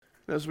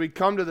As we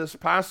come to this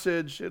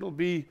passage, it'll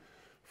be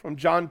from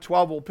John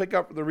 12. We'll pick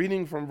up the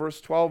reading from verse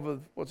 12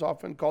 of what's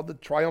often called the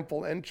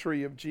triumphal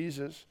entry of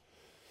Jesus.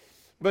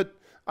 But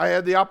I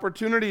had the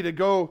opportunity to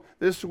go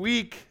this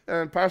week,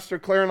 and Pastor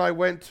Claire and I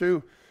went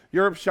to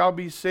Europe Shall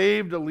Be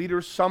Saved, a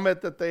leaders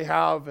summit that they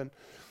have, and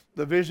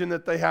the vision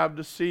that they have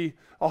to see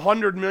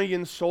 100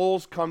 million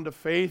souls come to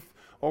faith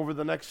over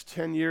the next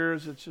 10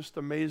 years. It's just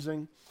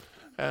amazing.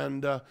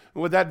 And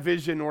with that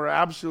vision, we're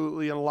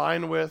absolutely in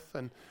line with.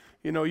 And,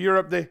 you know,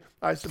 Europe,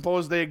 I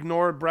suppose they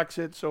ignored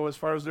Brexit. So as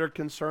far as they're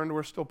concerned,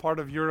 we're still part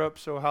of Europe.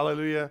 So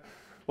hallelujah.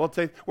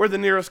 We're the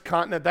nearest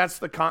continent. That's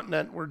the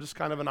continent. We're just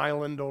kind of an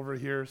island over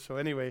here. So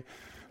anyway,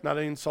 not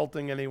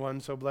insulting anyone.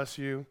 So bless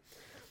you.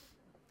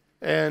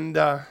 And,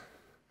 but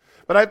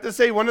I have to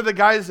say, one of the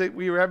guys that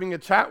we were having a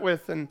chat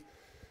with, and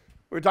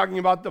we were talking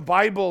about the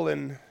Bible,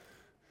 and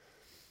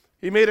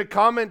he made a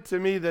comment to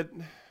me that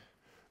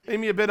made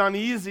me a bit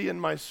uneasy in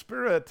my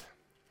spirit.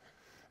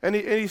 And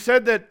he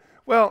said that,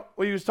 well,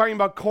 when he was talking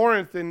about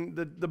Corinth in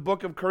the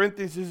book of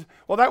Corinthians, he says,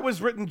 well, that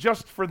was written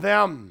just for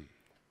them.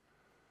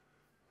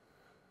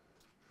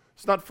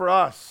 It's not for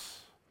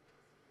us.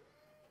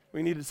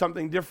 We needed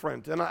something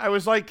different. And I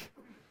was like,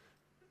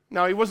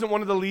 now he wasn't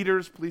one of the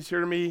leaders, please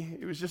hear me.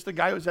 He was just a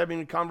guy I was having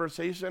a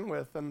conversation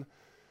with. And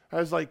I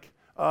was like,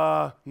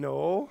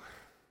 no.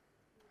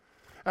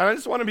 And I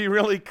just want to be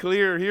really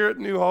clear here at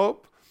New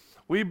Hope.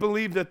 We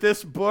believe that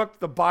this book,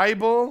 the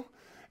Bible,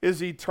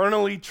 is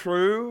eternally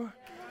true.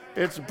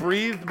 It's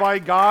breathed by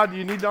God.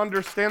 You need to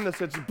understand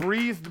this. It's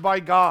breathed by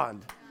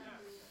God.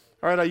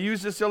 All right, I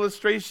use this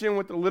illustration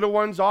with the little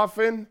ones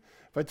often.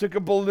 If I took a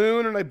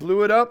balloon and I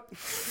blew it up,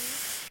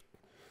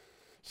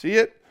 see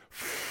it?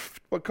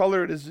 What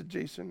color is it,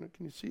 Jason?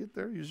 Can you see it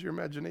there? Use your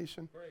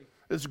imagination. Gray.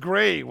 It's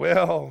gray.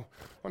 Well,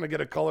 I want to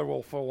get a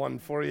colorful one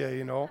for you,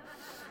 you know.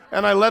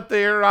 And I let the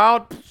air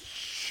out.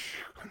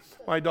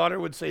 My daughter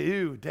would say,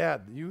 ew,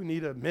 Dad, you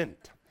need a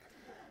mint.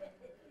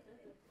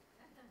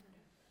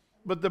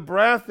 But the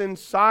breath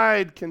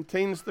inside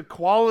contains the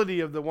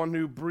quality of the one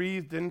who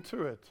breathed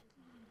into it.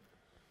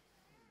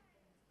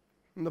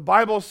 And the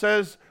Bible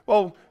says,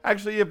 well,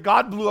 actually, if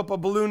God blew up a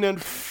balloon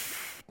and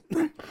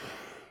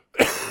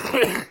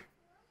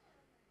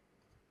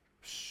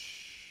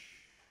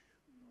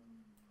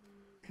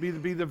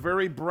be the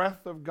very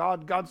breath of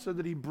God. God said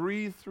that he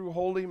breathed through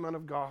holy men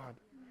of God.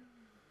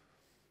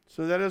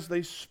 So that as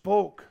they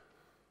spoke,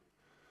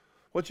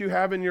 what you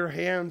have in your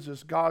hands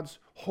is God's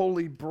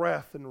holy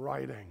breath in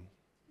writing.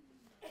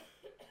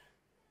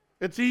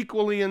 It's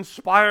equally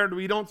inspired.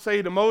 We don't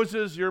say to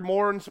Moses, you're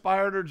more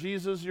inspired, or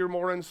Jesus, you're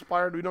more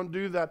inspired. We don't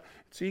do that.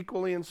 It's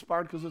equally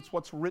inspired because it's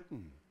what's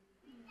written.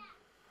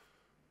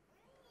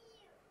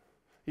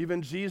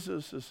 Even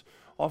Jesus is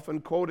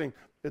often quoting,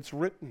 it's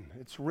written,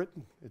 it's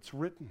written, it's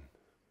written.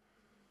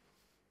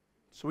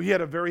 So he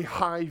had a very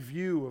high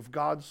view of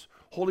God's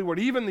holy word.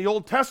 Even the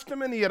Old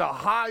Testament, he had a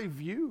high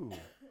view.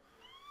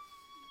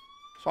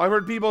 So I've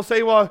heard people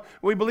say, well,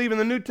 we believe in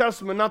the New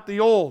Testament, not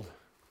the Old.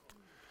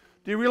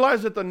 Do you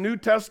realize that the New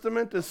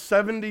Testament is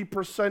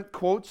 70%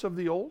 quotes of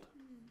the Old?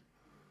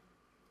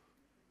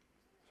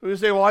 So you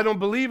say, well, I don't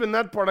believe in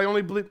that part. I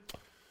only believe.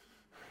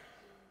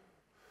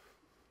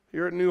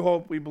 Here at New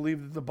Hope, we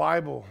believe that the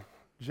Bible,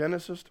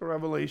 Genesis to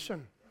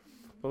Revelation,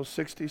 those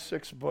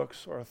 66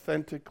 books are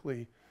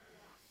authentically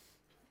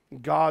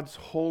God's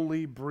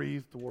holy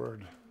breathed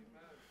word.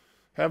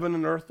 Heaven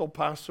and earth will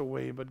pass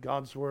away, but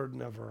God's word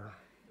never.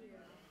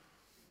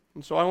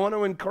 And so I want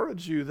to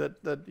encourage you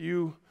that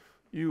you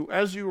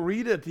as you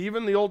read it,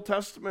 even the Old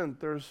Testament,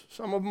 there's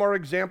some of them are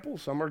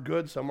examples, some are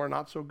good, some are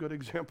not so good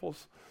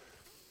examples.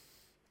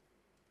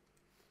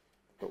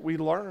 But we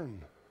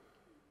learn.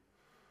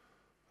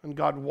 And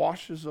God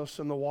washes us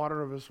in the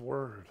water of his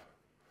word.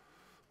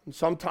 And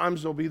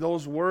sometimes there'll be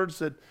those words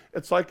that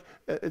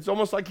it's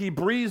almost like he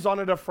breathes on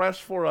it afresh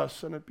for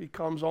us, and it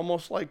becomes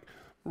almost like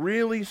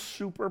really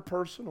super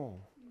personal.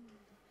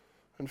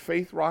 And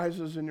faith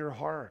rises in your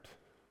heart.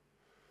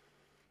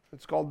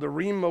 It's called the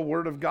Rhema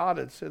word of God.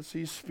 It says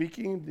he is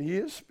speaking to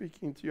you.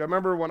 I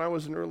remember when I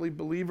was an early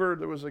believer,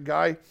 there was a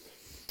guy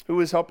who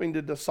was helping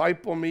to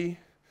disciple me.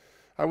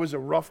 I was a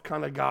rough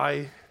kind of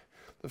guy.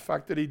 The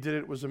fact that he did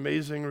it was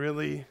amazing,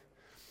 really.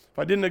 If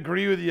I didn't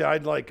agree with you, I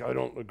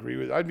don't agree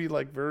with you. I'd be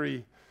like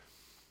very,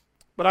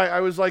 but I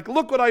was like,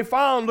 look what I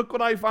found.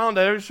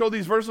 I would show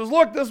these verses.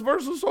 Look, this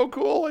verse is so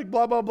cool, like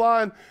blah, blah,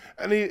 blah.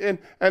 And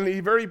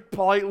he very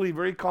politely,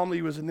 very calmly,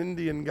 he was an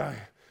Indian guy.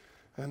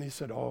 And he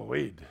said, oh,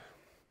 wait.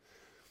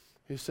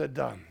 He said,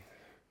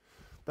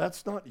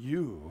 that's not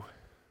you.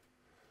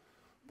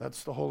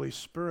 That's the Holy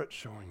Spirit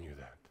showing you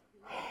that.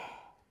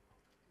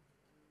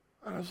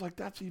 And I was like,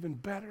 that's even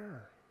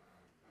better.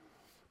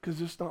 Because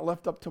it's not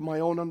left up to my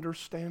own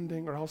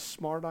understanding or how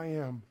smart I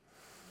am.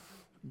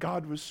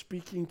 God was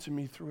speaking to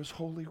me through his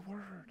holy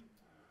word.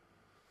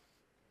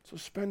 So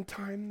spend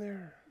time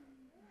there.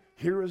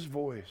 Hear his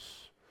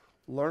voice.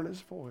 Learn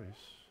his voice.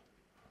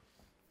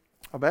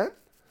 Amen?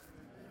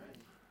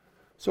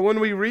 So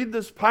when we read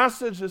this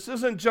passage, this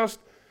isn't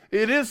just,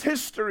 it is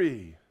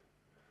history.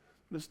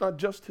 But it's not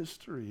just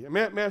history.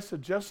 May I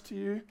suggest to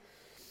you,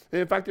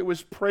 in fact, it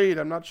was prayed.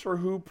 I'm not sure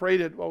who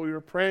prayed it while we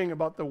were praying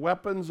about the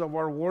weapons of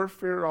our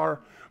warfare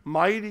are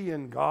mighty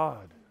in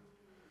God.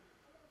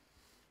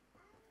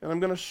 And I'm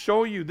going to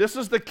show you. This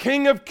is the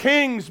King of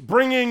Kings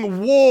bringing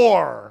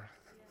war.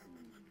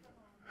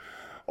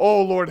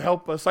 Oh, Lord,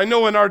 help us. I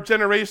know in our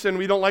generation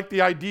we don't like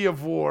the idea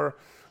of war.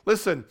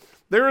 Listen,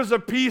 there is a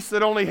peace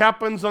that only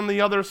happens on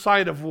the other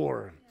side of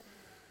war.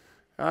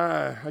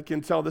 I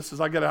can tell this is,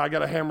 I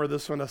gotta hammer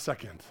this one a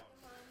second.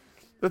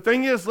 The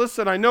thing is,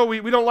 listen, I know we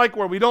don't like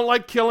war. We don't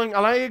like killing,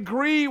 and I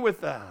agree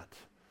with that.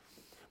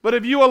 But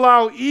if you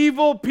allow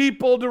evil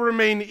people to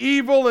remain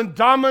evil and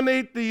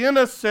dominate the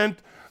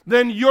innocent,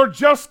 then you're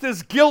just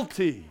as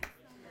guilty.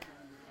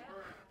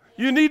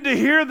 You need to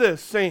hear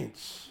this,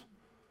 saints.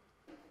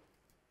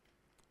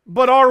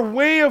 But our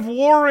way of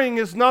warring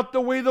is not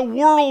the way the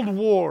world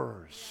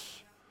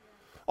wars.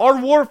 Our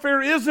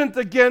warfare isn't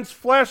against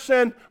flesh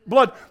and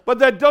blood, but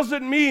that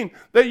doesn't mean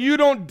that you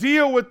don't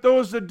deal with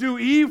those that do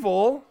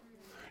evil.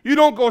 You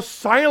don't go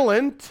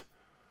silent.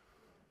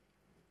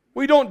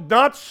 We don't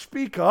not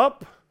speak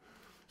up.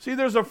 See,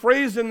 there's a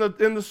phrase in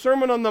the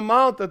Sermon on the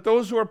Mount that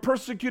those who are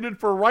persecuted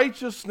for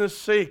righteousness'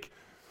 sake,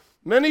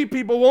 many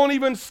people won't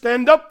even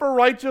stand up for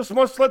righteousness,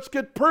 much less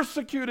get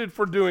persecuted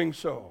for doing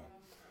so.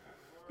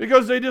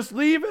 Because they just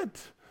leave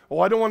it. Oh,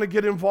 I don't want to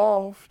get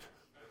involved.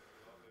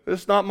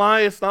 It's not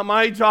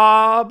my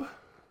job.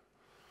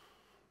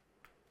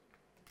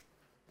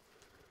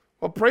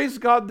 Well, praise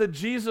God that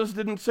Jesus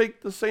didn't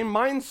take the same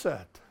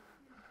mindset.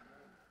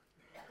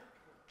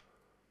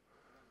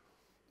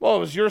 Well, it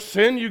was your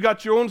sin. You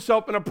got your own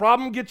self in a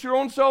problem. Get your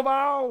own self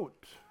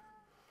out.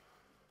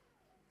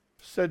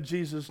 Said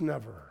Jesus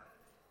never.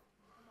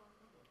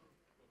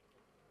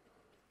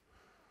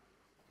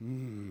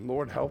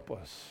 Lord, help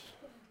us.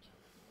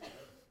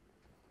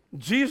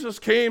 Jesus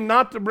came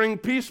not to bring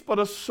peace, but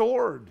a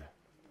sword.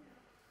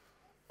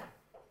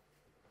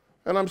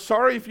 And I'm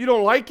sorry if you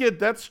don't like it.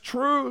 That's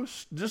true.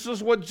 This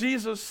is what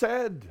Jesus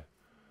said.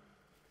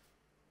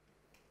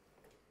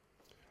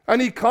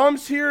 And he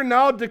comes here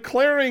now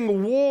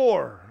declaring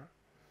war.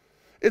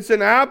 It's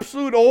an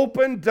absolute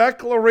open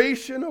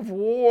declaration of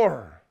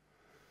war.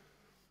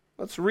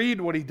 Let's read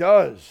what he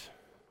does.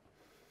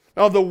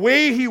 Now, the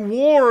way he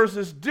wars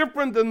is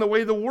different than the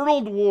way the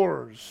world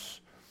wars.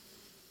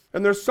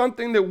 And there's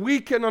something that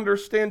we can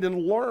understand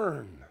and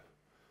learn.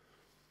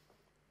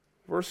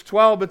 Verse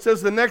 12, it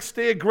says, the next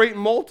day a great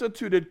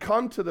multitude had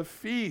come to the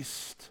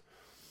feast.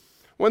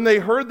 When they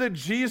heard that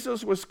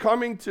Jesus was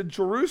coming to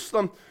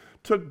Jerusalem,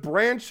 took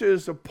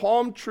branches of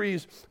palm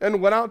trees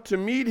and went out to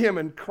meet him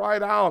and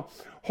cried out,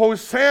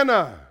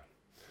 Hosanna!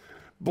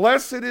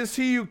 Blessed is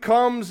he who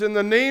comes in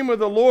the name of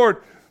the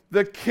Lord,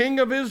 the King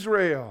of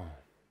Israel.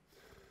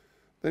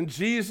 Then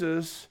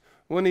Jesus,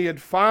 when he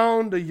had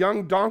found a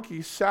young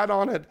donkey, sat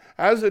on it,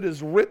 as it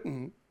is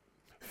written,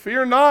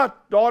 Fear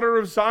not, daughter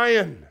of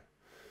Zion.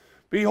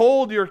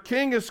 Behold, your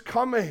king is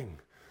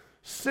coming,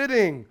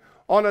 sitting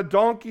on a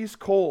donkey's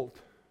colt.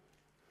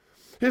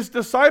 His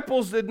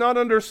disciples did not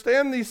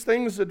understand these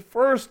things at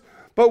first,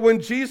 but when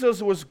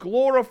Jesus was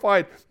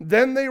glorified,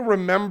 then they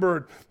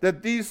remembered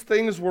that these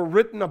things were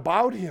written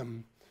about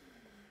him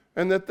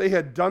and that they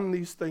had done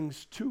these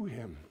things to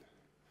him.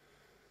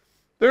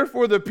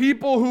 Therefore, the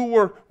people who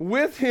were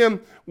with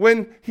him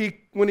when he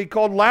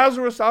called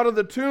Lazarus out of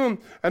the tomb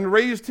and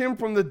raised him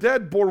from the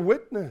dead bore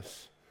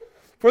witness.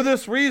 For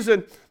this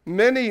reason,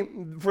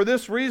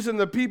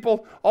 the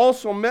people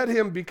also met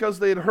him because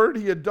they had heard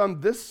he had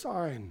done this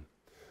sign.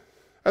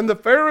 And the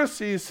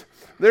Pharisees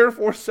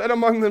therefore said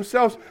among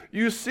themselves,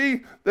 You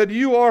see that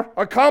you are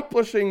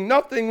accomplishing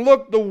nothing.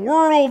 Look, the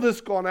world has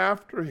gone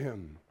after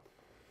him.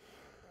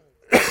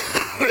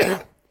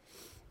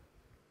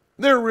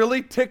 They're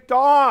really ticked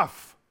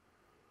off.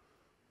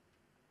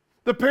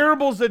 The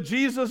parables that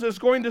Jesus is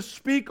going to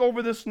speak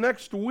over this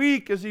next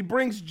week as he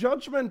brings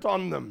judgment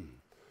on them.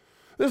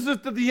 This is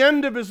at the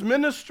end of his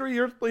ministry,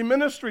 earthly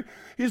ministry.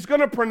 He's going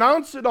to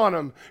pronounce it on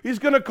them. He's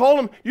going to call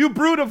them, You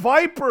brood of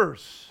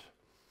vipers.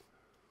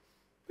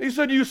 He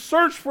said, you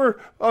search for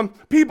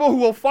people who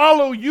will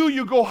follow you.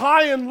 You go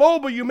high and low,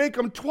 but you make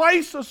them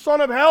twice the son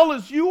of hell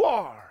as you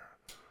are.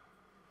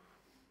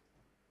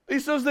 He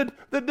says that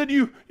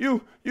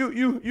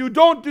you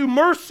don't do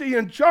mercy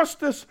and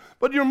justice,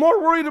 but you're more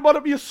worried about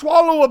if you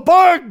swallow a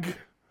bug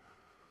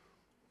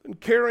than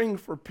caring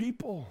for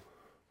people.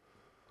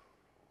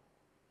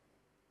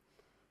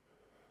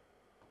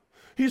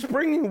 He's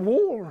bringing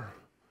war.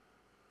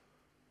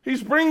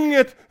 He's bringing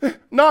it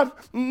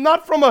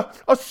not from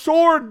a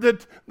sword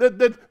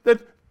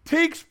that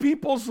takes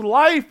people's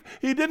life.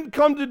 He didn't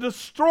come to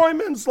destroy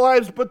men's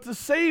lives, but to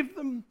save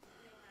them.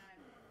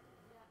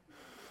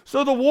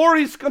 So the war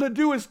he's going to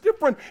do is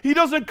different. He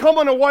doesn't come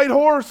on a white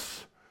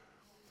horse.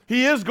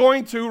 He is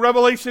going to,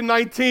 Revelation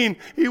 19.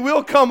 He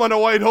will come on a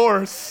white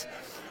horse,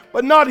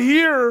 but not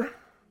here.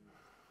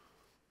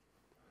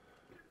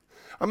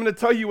 I'm going to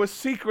tell you a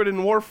secret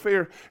in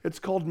warfare. It's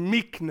called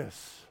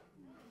meekness.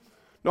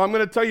 No, I'm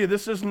going to tell you,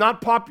 this is not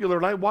popular.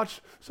 And I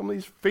watch some of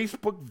these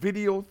Facebook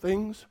video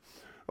things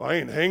I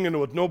ain't hanging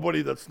with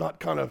nobody that's not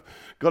kind of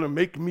going to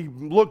make me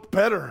look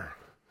better.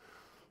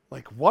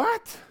 Like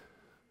what?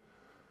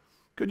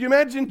 Could you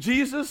imagine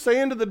Jesus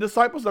saying to the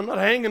disciples, I'm not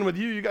hanging with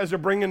you, you guys are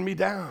bringing me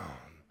down.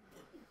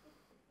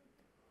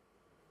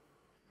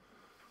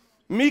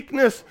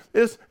 Meekness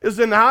is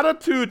an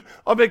attitude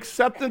of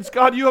acceptance.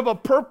 God, you have a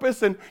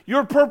purpose, and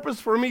your purpose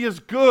for me is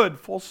good,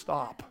 full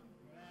stop.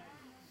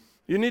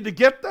 You need to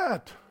get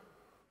that.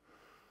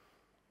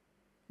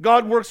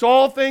 God works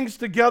all things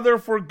together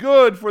for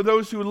good for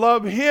those who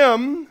love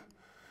him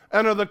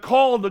and are the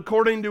called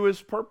according to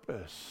his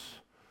purpose.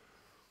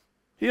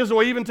 He has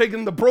even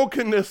taken the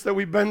brokenness that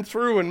we've been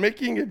through and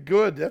making it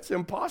good. That's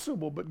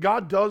impossible, but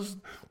God does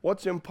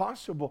what's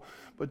impossible.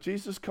 But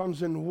Jesus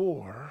comes in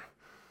war,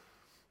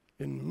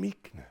 in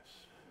meekness.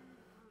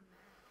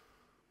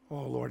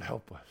 Oh, Lord,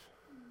 help us.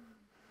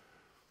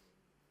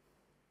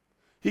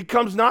 He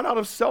comes not out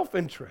of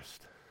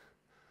self-interest.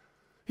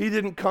 He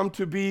didn't come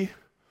to be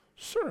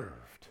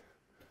served.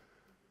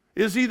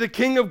 Is he the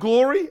King of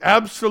glory?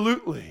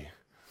 Absolutely.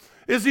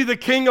 Is he the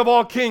King of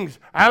all kings?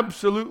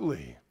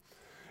 Absolutely.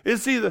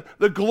 Is he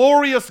the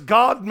glorious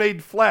God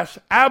made flesh?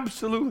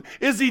 Absolutely.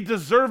 Is he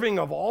deserving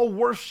of all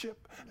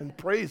worship and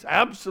praise?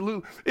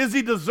 Absolutely. Is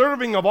he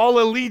deserving of all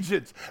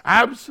allegiance?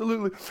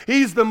 Absolutely.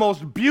 He's the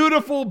most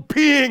beautiful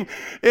being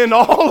in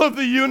all of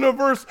the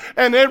universe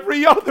and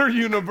every other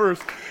universe.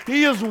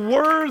 He is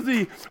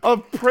worthy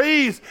of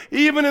praise,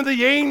 even in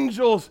the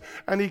angels.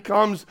 And he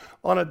comes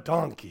on a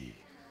donkey.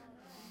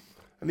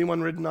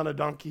 Anyone ridden on a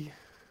donkey?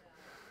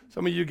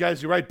 Some of you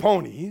guys, you ride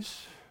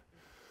ponies,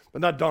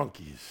 but not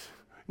donkeys.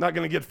 Not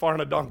going to get far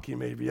on a donkey,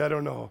 maybe. I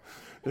don't know.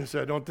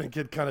 I don't think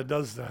it kind of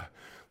does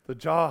the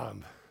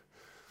job.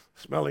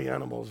 Smelly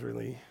animals,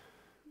 really.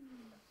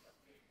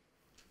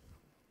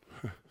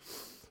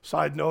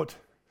 Side note,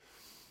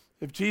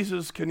 if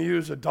Jesus can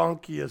use a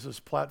donkey as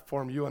his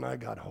platform, you and I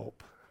got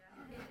hope.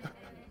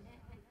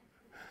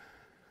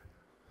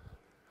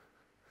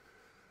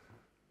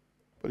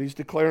 But he's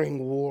declaring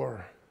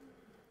war.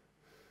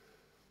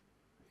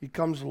 He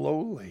comes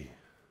lowly.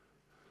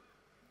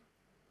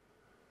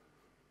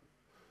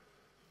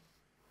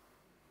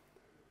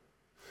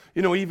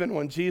 You know, even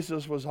when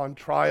Jesus was on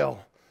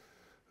trial,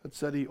 it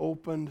said he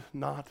opened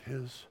not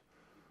his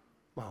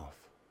mouth.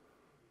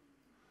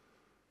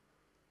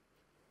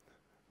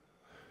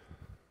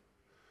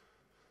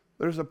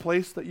 There's a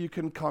place that you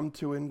can come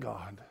to in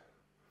God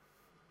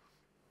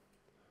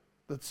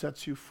that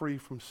sets you free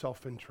from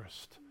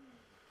self-interest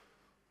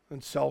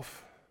and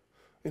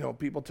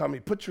people tell me,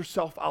 put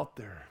yourself out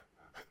there.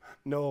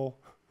 No,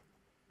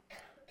 I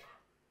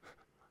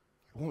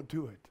won't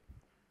do it.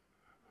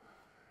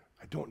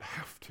 I don't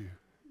have to.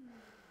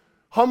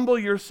 Humble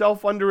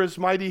yourself under his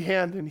mighty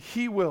hand, and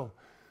he will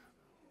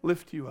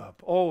lift you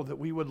up. Oh, that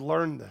we would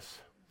learn this.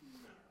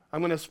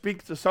 I'm going to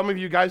speak to some of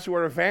you guys who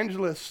are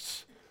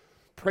evangelists.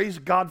 Praise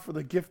God for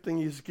the gifting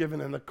he's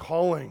given and the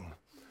calling.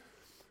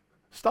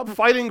 Stop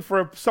fighting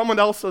for someone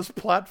else's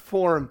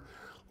platform.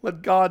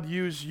 Let God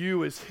use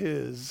you as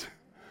his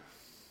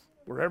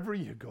wherever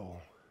you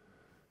go.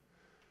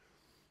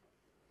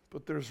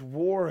 But there's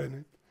war in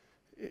it.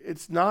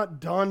 It's not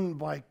done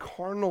by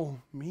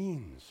carnal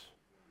means.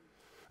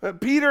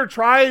 Peter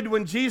tried,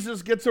 when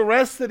Jesus gets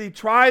arrested, he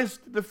tries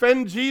to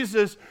defend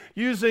Jesus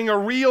using a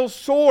real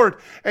sword.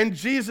 And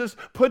Jesus,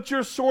 put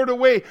your sword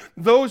away.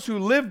 Those who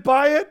live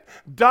by it,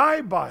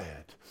 die by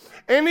it.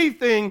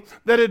 Anything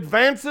that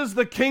advances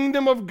the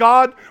kingdom of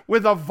God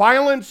with a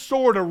violent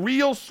sword, a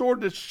real sword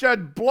to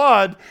shed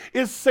blood,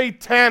 is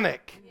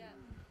satanic.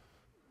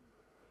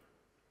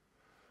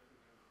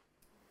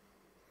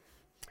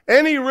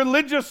 Any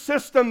religious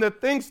system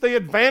that thinks they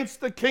advance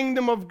the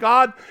kingdom of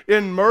God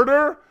in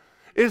murder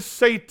is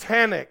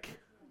satanic.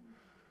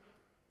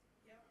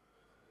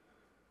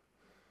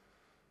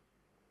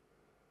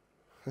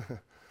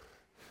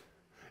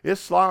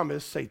 Islam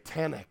is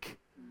satanic.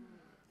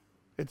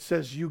 It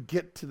says you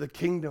get to the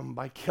kingdom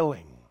by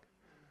killing.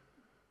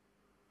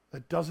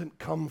 That doesn't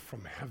come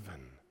from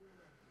heaven.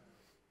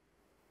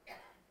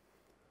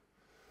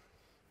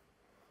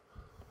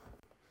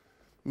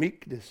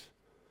 Meekness.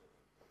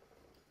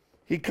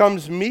 He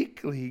comes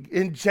meekly,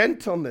 in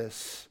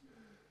gentleness.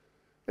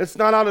 It's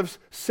not out of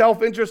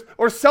self-interest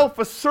or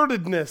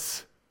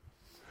self-assertedness.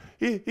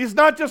 He's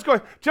not just going,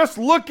 just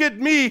look at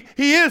me.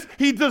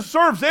 He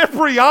deserves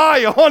every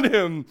eye on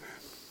him.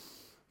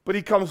 But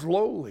he comes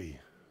lowly,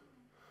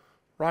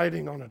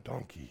 riding on a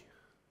donkey.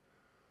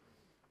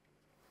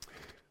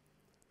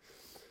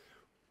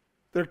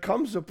 There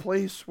comes a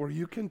place where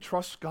you can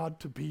trust God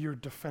to be your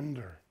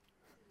defender,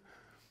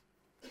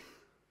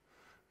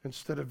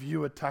 instead of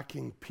you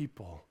attacking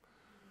people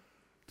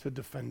to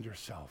defend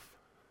yourself.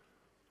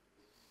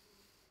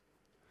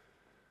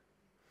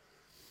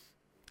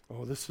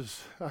 Oh, this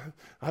is,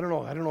 I don't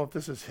know if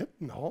this is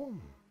hitting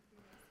home.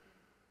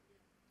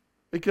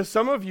 Because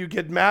some of you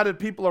get mad at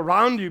people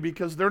around you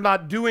because they're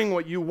not doing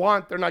what you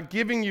want. They're not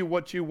giving you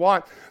what you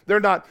want. They're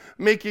not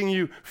making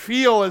you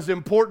feel as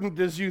important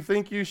as you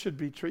think you should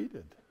be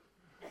treated.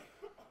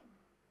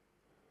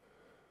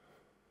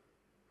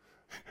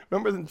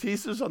 Remember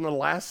Jesus on the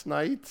last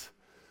night,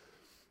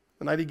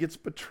 the night he gets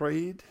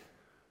betrayed?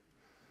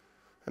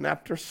 And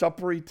after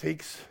supper, he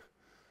takes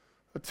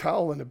a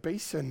towel and a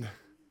basin,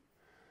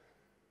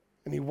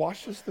 and he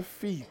washes the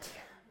feet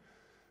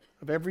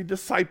of every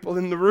disciple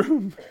in the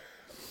room.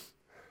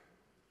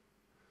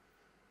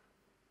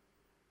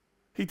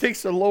 He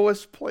takes the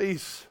lowest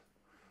place.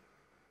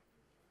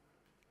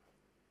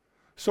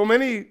 So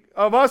many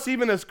of us,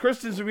 even as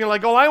Christians, would be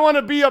like, oh, I want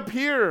to be up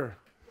here.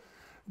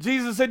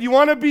 Jesus said, you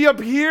want to be up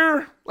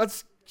here?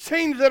 Let's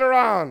change that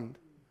around.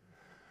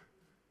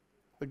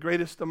 The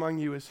greatest among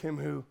you is him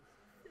who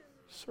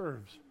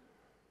serves.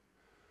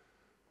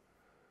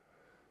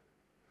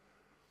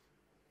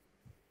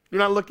 You're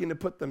not looking to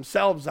put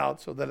themselves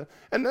out so that,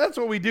 and that's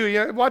what we do.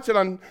 You watch it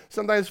on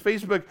sometimes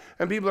Facebook,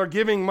 and people are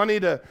giving money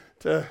to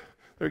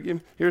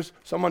here's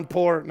someone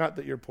poor. Not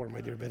that you're poor,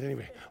 my dear, but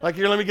anyway. Like,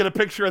 here, let me get a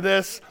picture of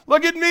this.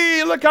 Look at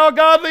me. Look how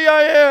godly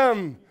I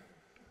am.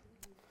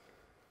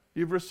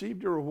 You've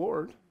received your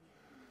reward.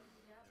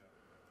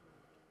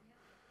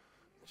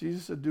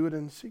 Jesus said, do it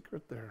in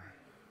secret there.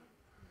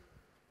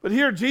 But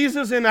here,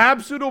 Jesus, in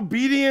absolute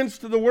obedience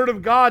to the Word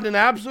of God, in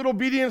absolute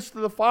obedience to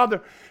the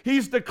Father,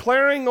 he's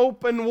declaring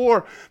open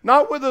war,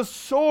 not with a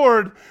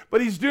sword,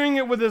 but he's doing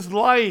it with his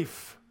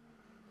life.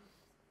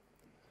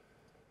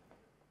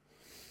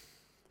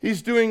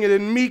 He's doing it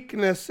in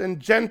meekness and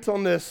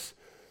gentleness.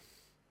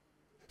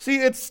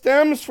 See, it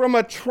stems from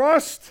a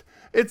trust.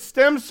 It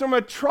stems from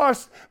a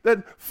trust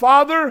that,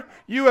 Father,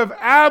 you have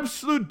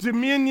absolute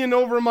dominion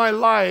over my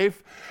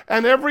life,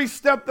 and every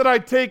step that I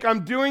take,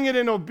 I'm doing it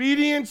in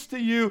obedience to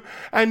you,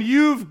 and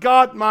you've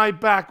got my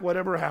back,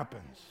 whatever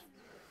happens.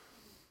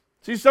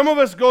 See, some of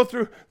us go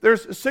through,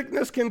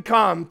 sickness can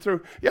come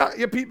through.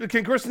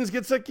 Can Christians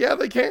get sick? Yeah,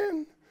 they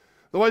can.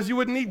 Otherwise, you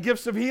wouldn't need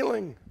gifts of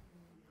healing.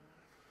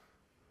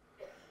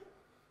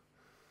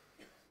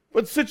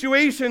 But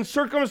situations,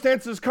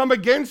 circumstances come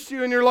against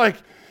you, and you're like,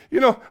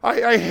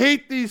 I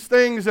hate these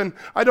things, and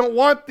I don't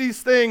want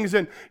these things,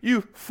 and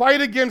you fight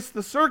against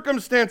the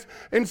circumstance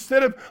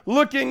instead of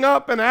looking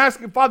up and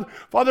asking,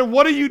 Father,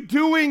 what are you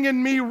doing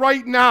in me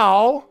right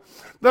now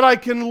that I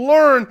can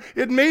learn?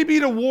 It may be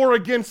to war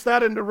against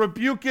that and to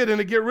rebuke it and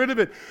to get rid of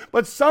it,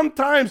 but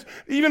sometimes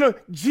even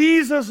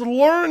Jesus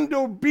learned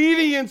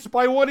obedience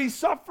by what he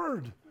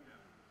suffered.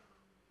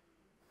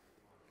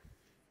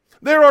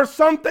 There are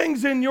some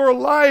things in your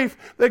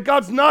life that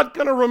God's not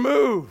going to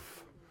remove.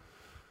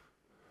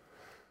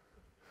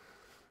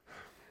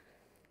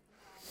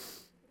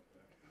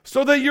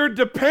 So that your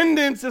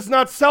dependence is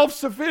not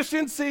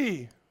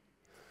self-sufficiency.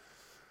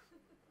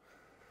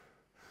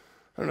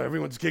 I don't know,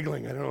 everyone's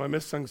giggling. I don't know, I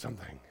missed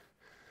something.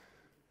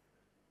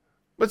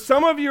 But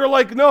some of you are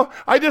like, no,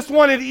 I just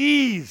wanted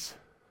ease.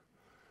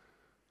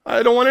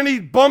 I don't want any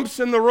bumps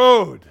in the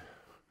road.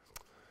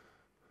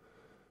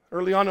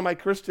 Early on in my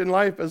Christian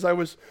life, as I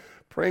was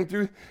praying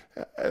through,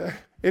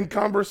 in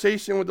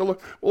conversation with the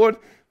Lord,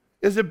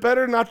 is it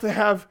better not to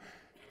have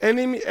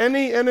any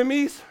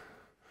enemies,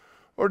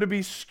 or to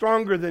be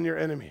stronger than your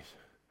enemies?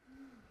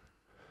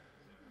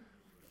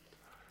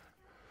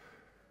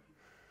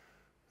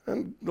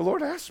 And the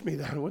Lord asked me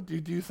that. What do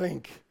you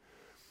think?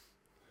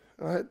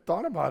 And I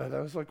thought about it. I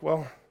was like,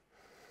 well,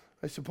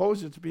 I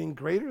suppose it's being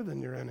greater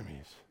than your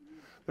enemies.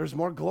 There's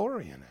more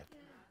glory in it.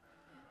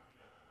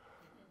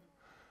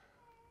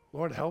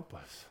 Lord, help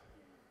us.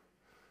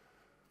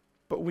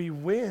 But we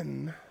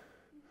win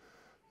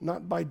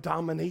not by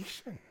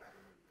domination.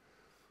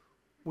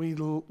 We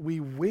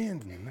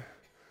win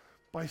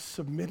by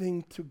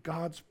submitting to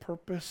God's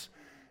purpose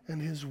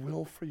and his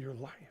will for your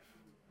life.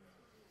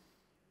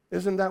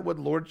 Isn't that what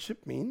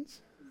lordship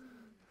means?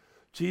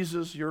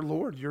 Jesus, your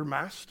Lord, your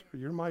master,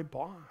 you're my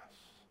boss.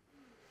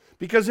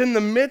 Because in the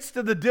midst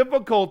of the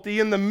difficulty,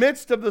 in the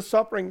midst of the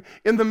suffering,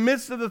 in the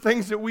midst of the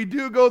things that we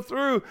do go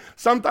through,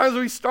 sometimes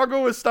we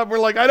struggle with stuff. We're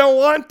like, I don't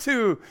want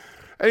to.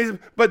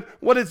 But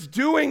what it's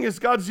doing is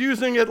God's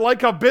using it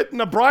like a bit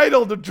and a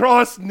bridle to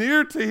draw us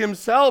near to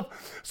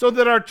himself so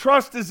that our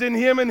trust is in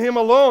him and him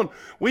alone.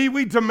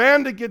 We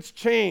demand it gets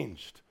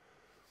changed.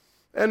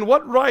 And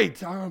what right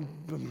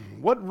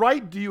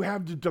do you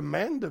have to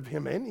demand of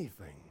him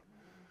anything?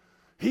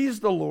 He's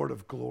the Lord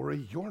of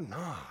glory. You're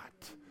not.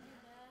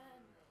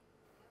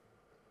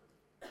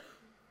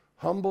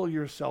 Humble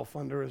yourself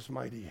under his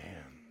mighty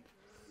hand,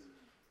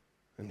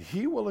 and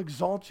he will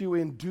exalt you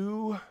in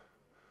due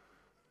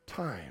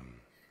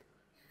time.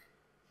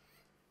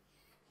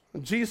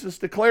 Jesus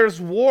declares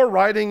war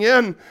riding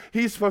in.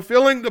 He's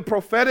fulfilling the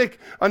prophetic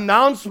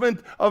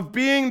announcement of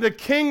being the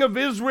King of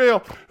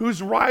Israel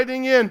who's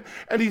riding in.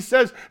 And he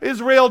says,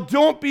 Israel,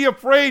 don't be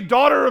afraid.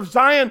 Daughter of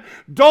Zion,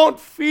 don't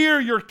fear.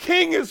 Your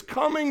king is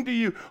coming to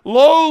you,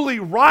 lowly,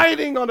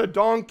 riding on a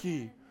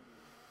donkey.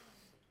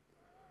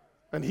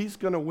 And he's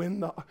going to win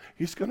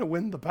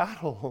the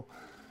battle.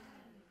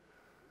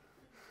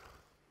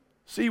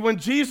 See, when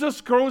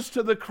Jesus goes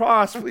to the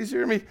cross, please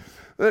hear me,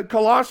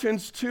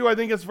 Colossians 2, I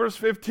think it's verse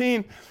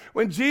 15.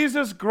 When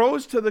Jesus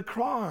goes to the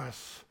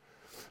cross,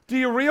 do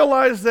you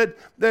realize that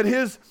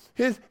his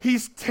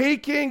He's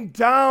taking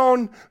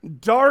down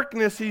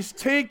darkness. He's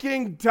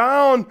taking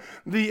down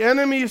the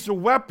enemy's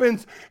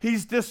weapons.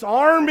 He's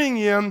disarming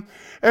him.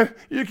 And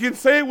you can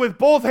say with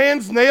both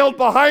hands nailed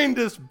behind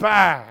his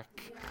back.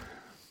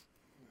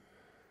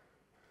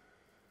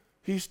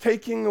 He's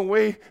taking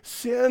away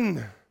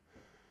sin.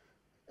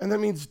 And that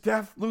means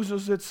death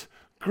loses its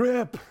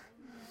grip.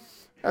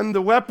 And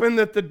the weapon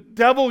that the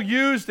devil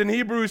used in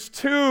Hebrews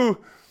 2,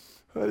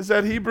 what is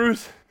that,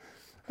 Hebrews?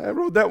 I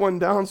wrote that one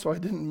down so I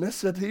didn't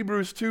miss it.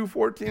 Hebrews 2,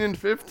 14 and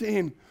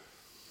 15.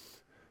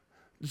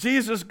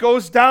 Jesus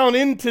goes down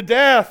into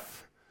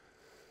death.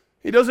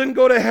 He doesn't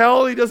go to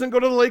hell. He doesn't go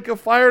to the lake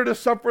of fire to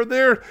suffer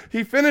there.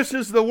 He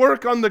finishes the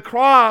work on the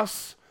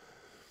cross.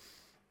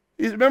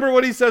 Remember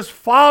what he says,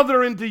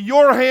 Father, into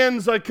your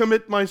hands I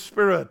commit my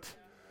spirit.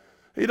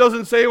 He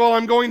doesn't say, well,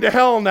 I'm going to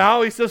hell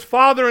now. He says,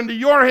 Father, into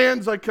your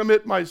hands I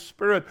commit my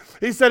spirit.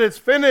 He said, it's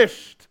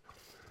finished.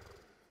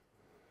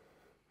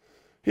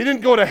 He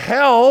didn't go to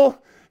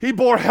hell. He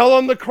bore hell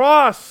on the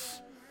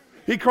cross.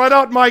 He cried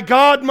out, my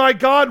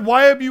God,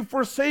 why have you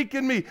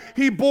forsaken me?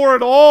 He bore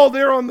it all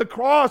there on the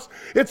cross.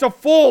 It's a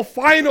full,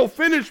 final,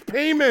 finished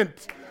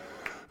payment.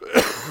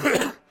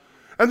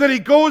 And then he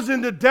goes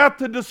into death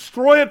to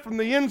destroy it from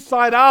the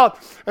inside out,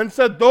 and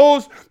said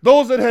those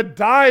that had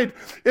died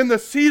in the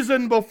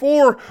season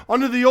before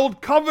under the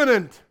old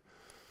covenant.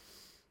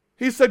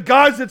 He said,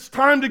 guys, it's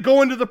time to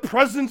go into the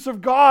presence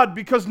of God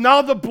because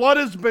now the blood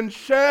has been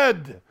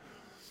shed.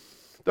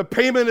 The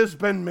payment has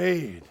been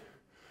made.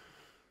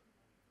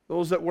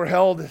 Those that were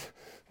held,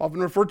 often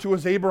referred to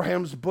as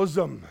Abraham's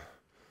bosom.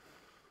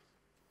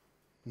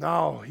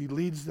 Now he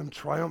leads them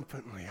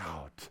triumphantly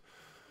out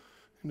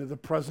into the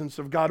presence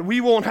of God. We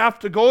won't have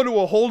to go to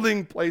a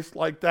holding place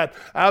like that,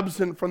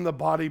 absent from the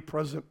body,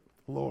 present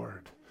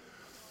Lord.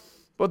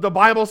 But the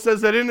Bible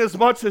says that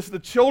inasmuch as the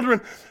children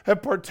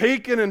have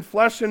partaken in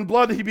flesh and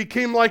blood, he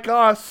became like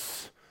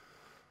us.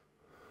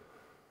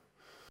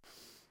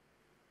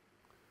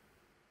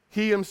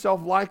 He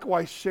himself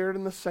likewise shared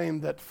in the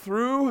same, that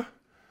through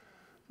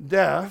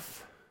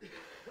death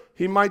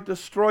he might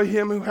destroy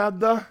him who had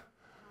the...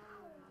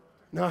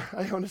 Now,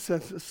 I want to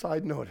send a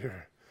side note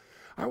here.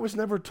 I was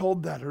never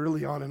told that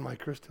early on in my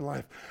Christian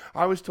life.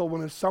 I was told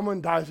when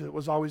someone dies, it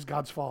was always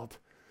God's fault.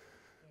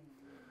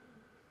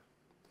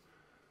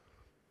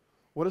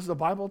 What does the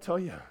Bible tell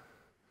you?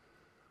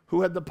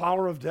 Who had the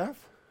power of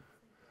death?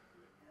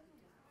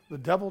 The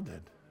devil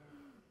did.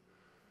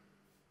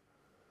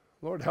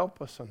 Lord,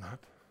 help us on that.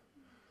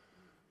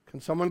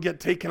 Can someone get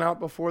taken out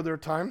before their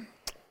time?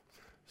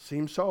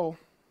 Seems so.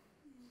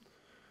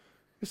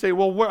 You say,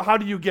 well, how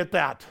do you get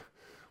that?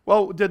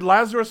 Well, did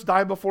Lazarus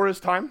die before his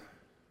time?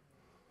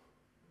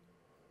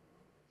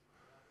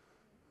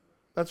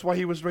 That's why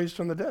he was raised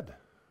from the dead.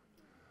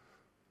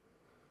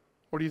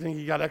 Or do you think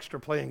he got extra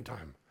playing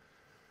time?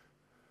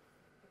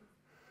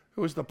 It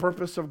was the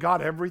purpose of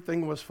God.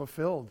 Everything was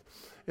fulfilled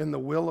in the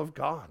will of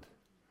God.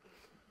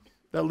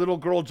 That little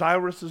girl,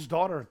 Jairus'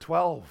 daughter,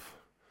 12,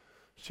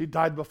 she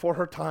died before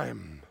her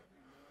time.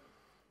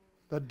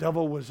 The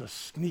devil was a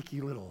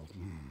sneaky little...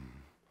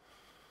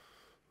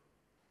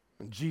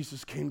 And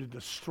Jesus came to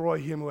destroy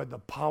him who had the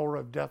power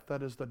of death,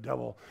 that is the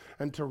devil,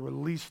 and to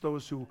release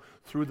those who,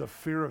 through the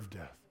fear of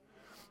death.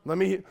 Let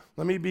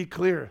me be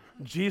clear.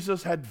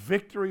 Jesus had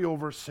victory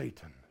over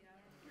Satan.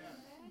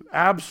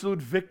 Absolute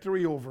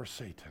victory over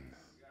Satan.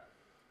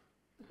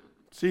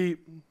 See,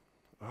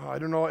 I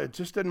don't know, it's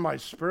just in my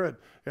spirit.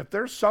 If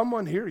there's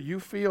someone here, you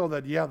feel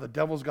that, yeah, the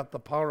devil's got the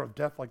power of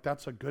death, like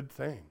that's a good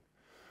thing.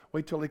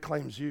 Wait till he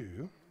claims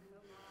you.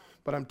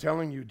 But I'm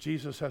telling you,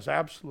 Jesus has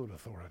absolute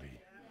authority.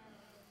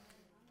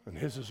 And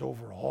his is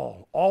over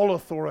all. All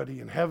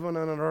authority in heaven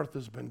and on earth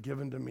has been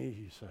given to me,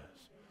 he says.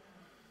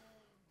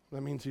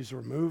 That means he's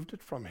removed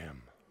it from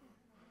him.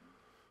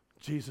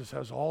 Jesus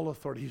has all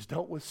authority. He's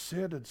dealt with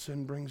sin, and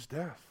sin brings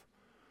death.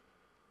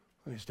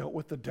 And he's dealt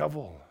with the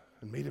devil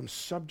and made him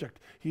subject.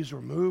 He's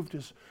removed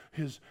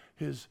his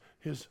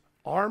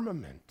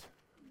armament.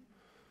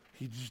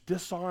 He's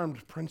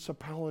disarmed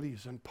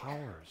principalities and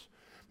powers,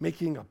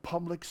 making a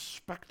public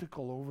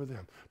spectacle over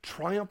them,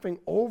 triumphing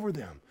over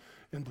them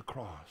in the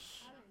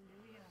cross.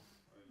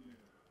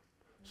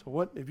 So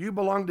what, if you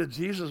belong to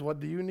Jesus, what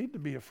do you need to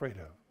be afraid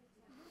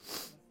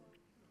of?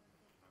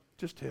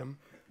 Just him.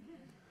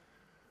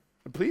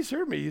 And please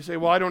hear me. You say,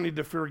 well, I don't need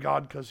to fear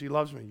God because he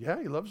loves me. Yeah,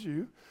 he loves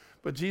you.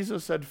 But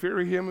Jesus said, fear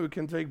him who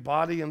can take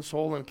body and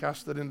soul and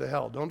cast it into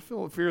hell. Don't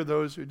fear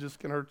those who just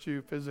can hurt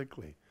you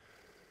physically.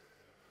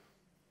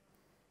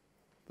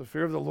 The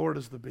fear of the Lord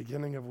is the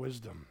beginning of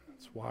wisdom.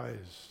 It's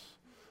wise.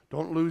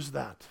 Don't lose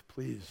that,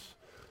 please.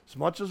 As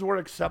much as we're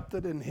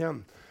accepted in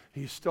him,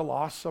 he's still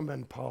awesome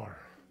in power,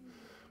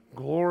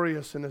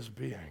 glorious in his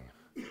being.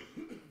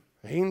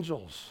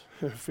 Angels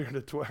fear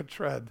to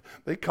tread.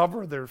 They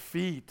cover their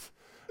feet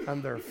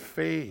and their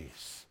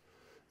face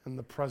in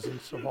the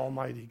presence of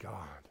Almighty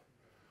God.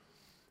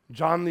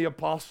 John the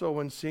Apostle,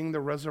 when seeing the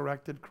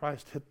resurrected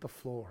Christ, hit the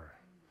floor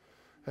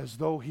as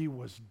though he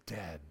was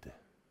dead.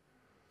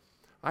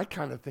 I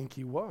kind of think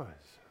he was,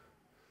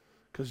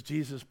 because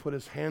Jesus put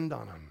his hand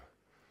on him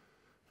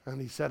And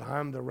he said,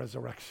 I'm the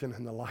resurrection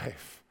and the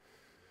life.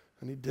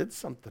 And he did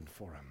something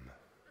for him.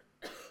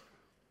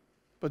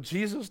 But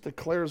Jesus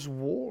declares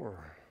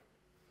war.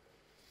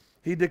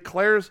 He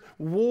declares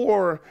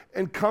war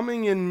and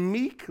coming in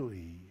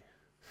meekly.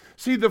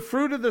 See, the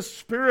fruit of the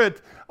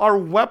Spirit are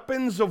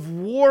weapons of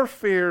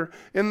warfare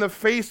in the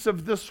face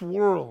of this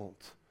world.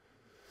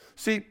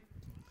 See,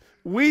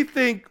 we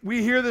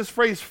hear this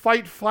phrase,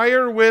 fight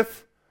fire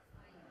with,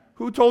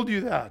 who told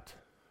you that?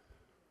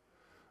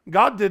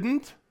 God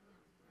didn't.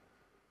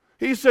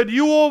 He said,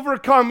 you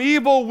overcome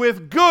evil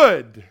with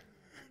good.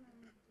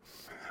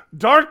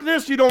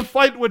 Darkness, you don't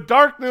fight with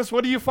darkness.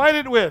 What do you fight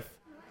it with?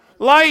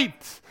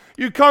 Light.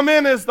 You come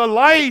in as the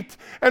light.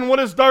 And what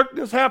does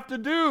darkness have to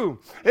do?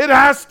 It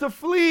has to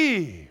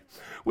flee.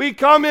 We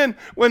come in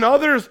when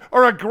others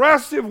are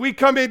aggressive. We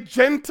come in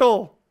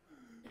gentle.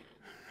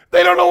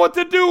 They don't know what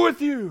to do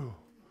with you.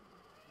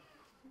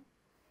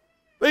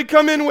 They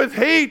come in with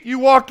hate. You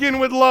walk in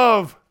with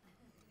love.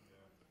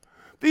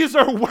 These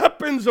are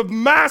weapons of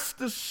mass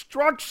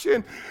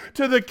destruction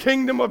to the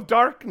kingdom of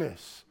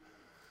darkness.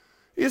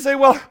 You say,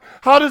 well,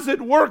 how does it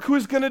work?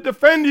 Who's going to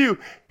defend you?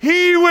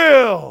 He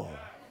will.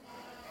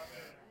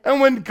 And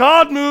when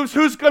God moves,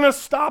 who's going to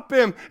stop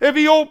him? If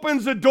he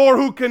opens a door,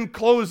 who can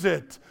close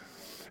it?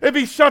 If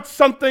he shuts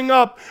something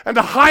up and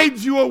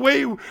hides you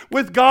away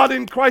with God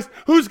in Christ,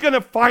 who's going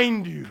to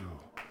find you?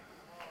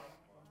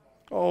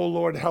 Oh,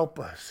 Lord, help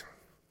us.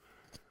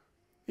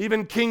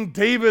 Even King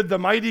David, the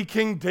mighty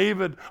King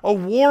David, a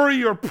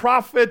warrior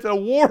prophet, a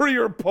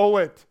warrior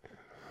poet,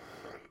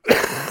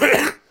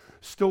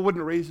 still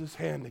wouldn't raise his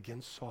hand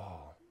against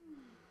Saul.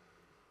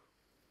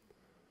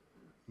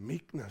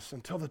 Meekness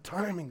until the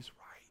timing's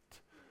right.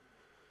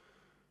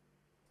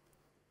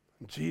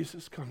 And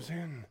Jesus comes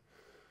in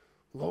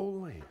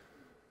lowly.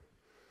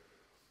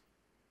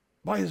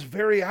 By his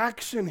very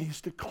action, he's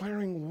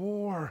declaring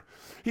war.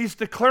 He's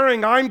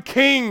declaring, I'm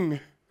king.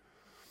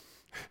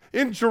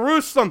 In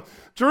Jerusalem,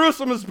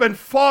 Jerusalem has been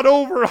fought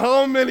over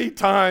how many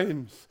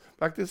times? In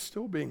fact, it's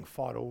still being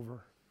fought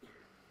over.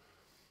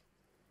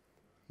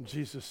 And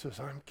Jesus says,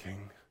 I'm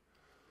king.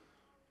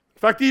 In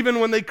fact,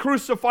 even when they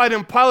crucified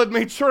him, Pilate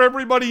made sure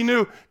everybody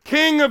knew,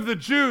 King of the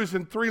Jews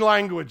in 3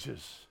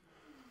 languages.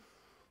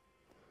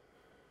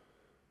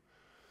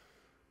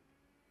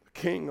 The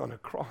king on a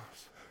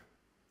cross.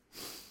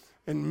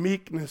 In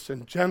meekness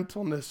and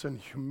gentleness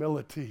and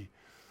humility,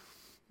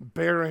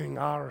 bearing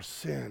our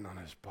sin on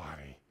his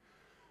body.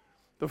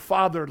 The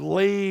Father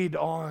laid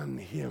on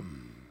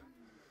him.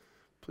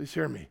 Please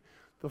hear me.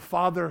 The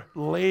Father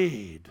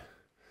laid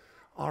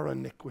our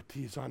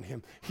iniquities on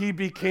him. He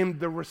became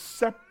the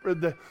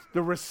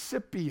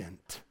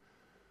recipient.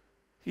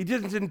 He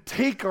didn't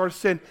take our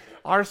sin.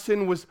 Our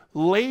sin was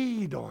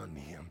laid on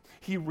him.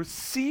 He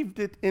received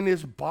it in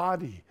his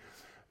body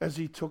as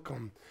he took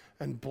him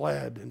and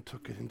bled and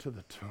took it into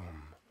the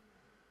tomb.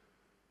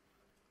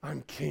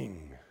 I'm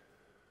king.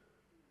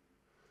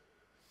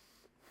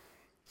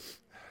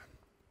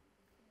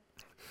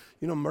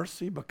 You know,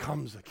 mercy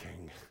becomes a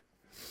king.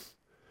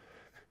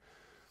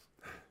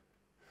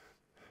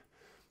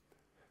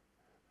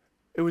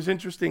 It was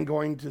interesting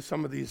going to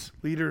some of these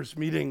leaders'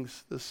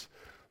 meetings this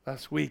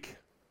last week.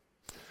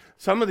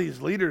 Some of these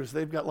leaders,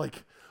 they've got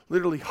like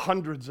literally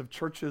hundreds of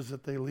churches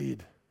that they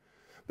lead.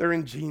 They're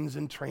in jeans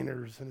and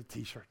trainers and a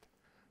t-shirt.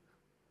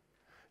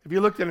 If you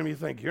looked at them, you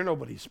think, you're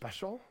nobody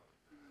special.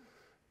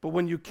 But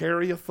when you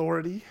carry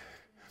authority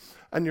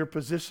and your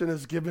position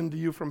is given to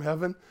you from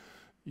heaven,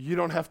 you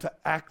don't have to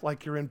act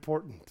like you're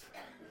important.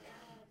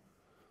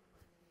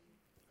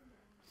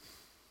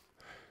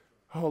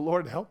 Oh,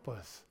 Lord, help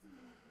us.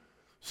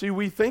 See,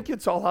 we think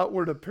it's all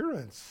outward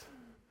appearance.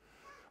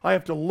 I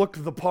have to look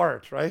the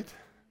part, right?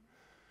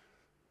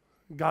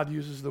 God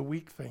uses the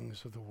weak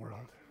things of the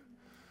world,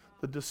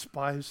 the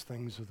despised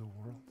things of the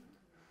world.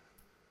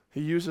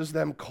 He uses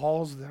them,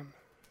 calls them.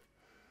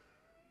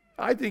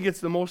 I think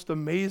it's the most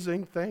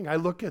amazing thing. I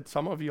look at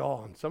some of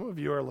y'all, and some of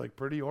you are like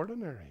pretty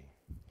ordinary.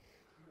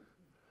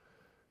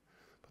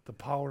 The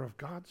power of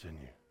God's in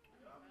you.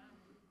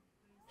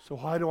 So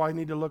why do I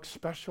need to look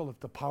special if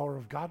the power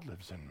of God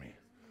lives in me?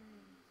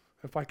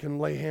 If I can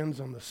lay hands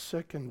on the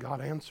sick and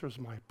God answers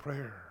my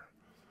prayer.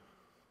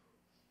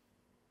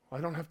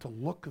 I don't have to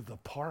look the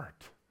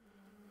part.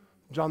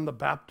 John the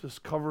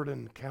Baptist covered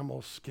in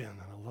camel skin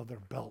and a leather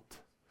belt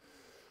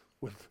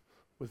with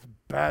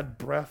bad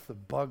breath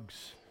of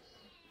bugs.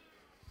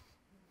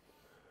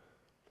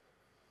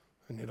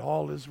 And yet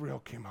all Israel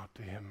came out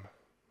to him.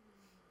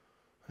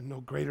 And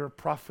no greater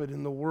prophet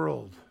in the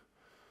world.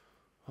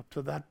 Up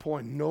to that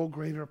point, no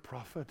greater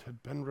prophet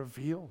had been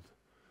revealed.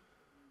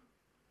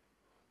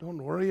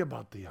 Don't worry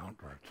about the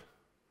outward.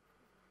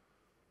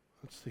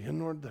 It's the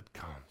inward that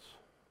counts.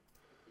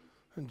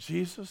 And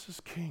Jesus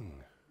is king.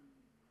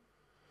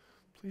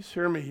 Please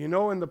hear me. You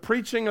know, in the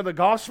preaching of the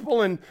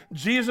gospel and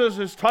Jesus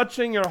is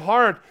touching your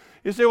heart,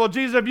 you say, well,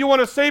 Jesus, if you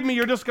want to save me,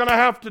 you're just going to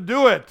have to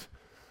do it.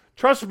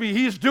 Trust me,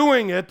 he's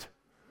doing it.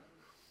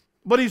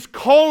 But he's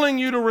calling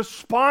you to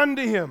respond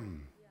to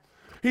him.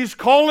 He's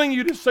calling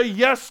you to say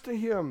yes to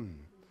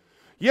him.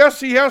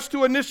 Yes, he has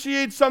to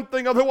initiate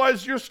something,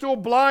 otherwise you're still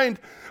blind.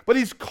 But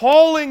he's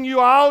calling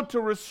you out to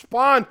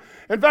respond.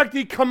 In fact,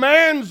 he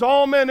commands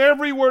all men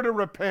everywhere to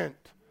repent.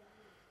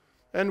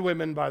 And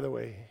women, by the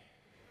way.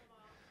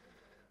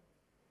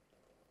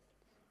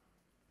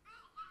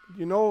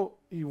 You know,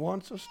 he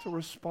wants us to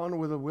respond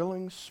with a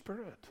willing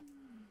spirit.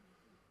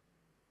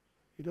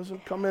 He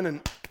doesn't come in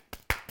and,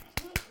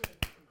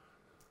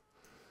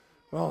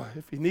 well,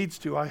 if he needs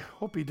to, I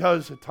hope he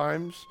does at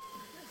times.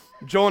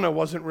 Jonah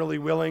wasn't really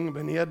willing,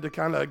 and he had to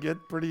kind of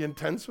get pretty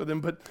intense with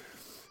him, but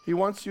he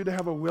wants you to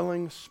have a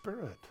willing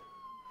spirit,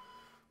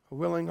 a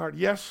willing heart.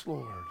 Yes,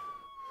 Lord.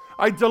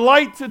 I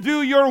delight to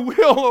do your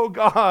will, O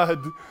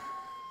God. But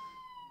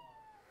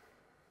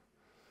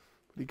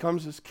he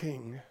comes as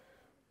king.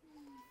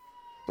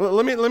 Well,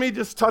 let me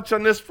just touch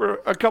on this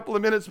for a couple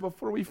of minutes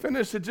before we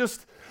finish. It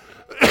just,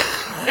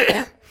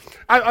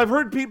 I've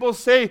heard people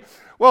say,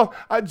 well,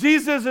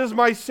 Jesus is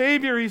my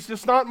Savior, he's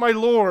just not my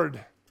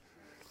Lord.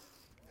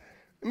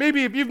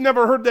 Maybe if you've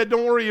never heard that,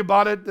 don't worry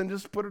about it, then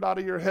just put it out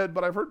of your head.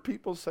 But I've heard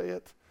people say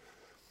it.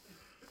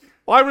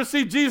 Well, I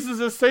received Jesus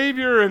as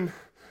Savior and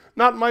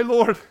not my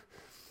Lord.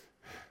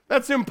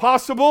 That's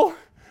impossible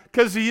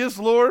because he is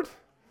Lord.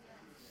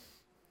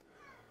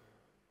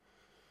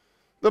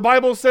 The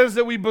Bible says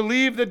that we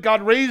believe that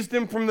God raised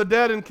him from the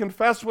dead and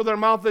confess with our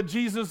mouth that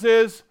Jesus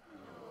is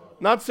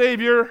not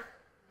Savior.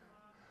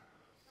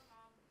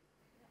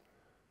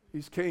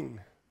 He's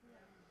King.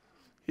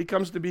 He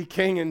comes to be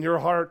King in your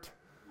heart.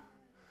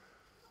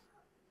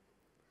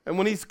 And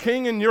when he's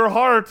King in your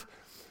heart,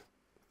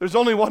 there's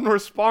only one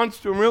response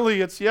to him, really.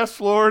 It's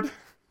yes, Lord.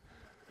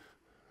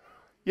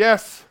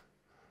 Yes.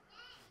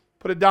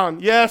 Put it down.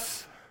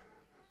 Yes.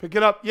 Pick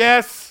it up.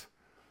 Yes.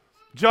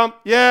 Jump.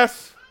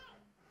 Yes.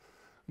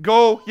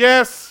 Go.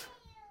 Yes.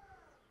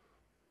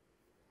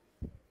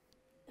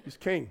 He's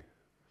King.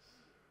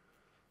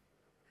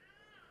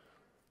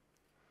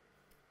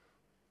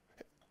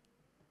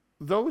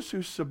 Those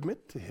who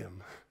submit to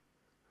him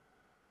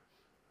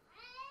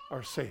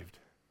are saved.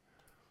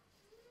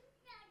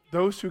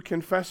 Those who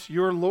confess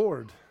your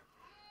Lord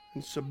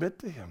and submit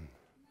to him,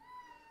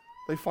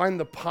 they find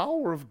the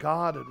power of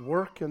God at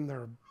work in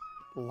their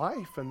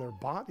life and their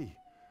body.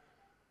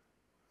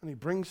 And he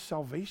brings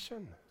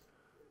salvation.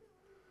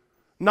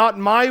 Not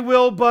my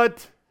will,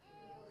 but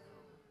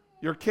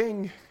your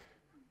King.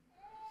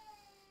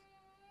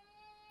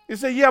 You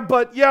say, yeah,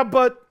 but.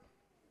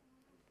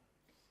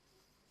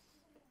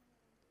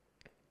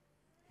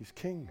 He's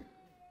King.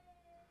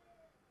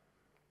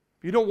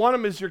 If you don't want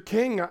him as your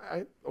king,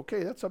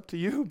 okay, that's up to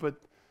you, but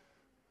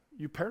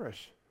you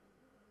perish.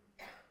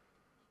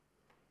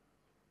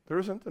 There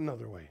isn't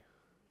another way.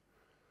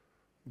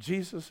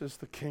 Jesus is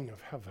the King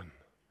of heaven,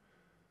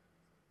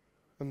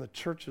 and the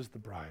church is the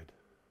bride,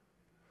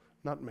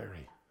 not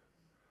Mary.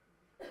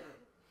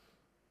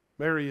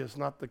 Mary is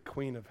not the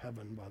queen of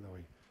heaven, by the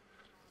way.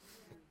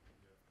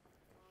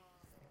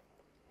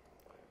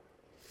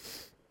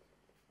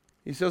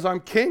 He says, I'm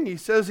king. He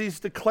says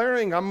he's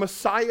declaring, I'm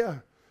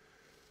Messiah.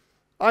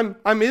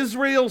 I'm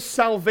Israel's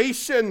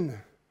salvation.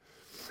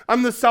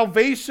 I'm the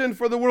salvation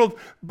for the world.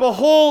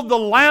 Behold, the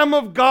Lamb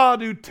of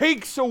God who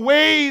takes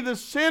away the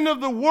sin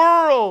of the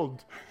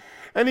world.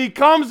 And he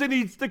comes and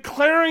he's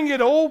declaring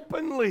it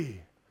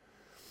openly.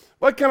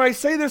 What can I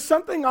say? There's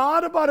something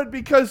odd about it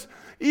because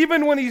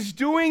even when he's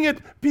doing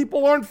it,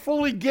 people aren't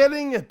fully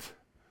getting it.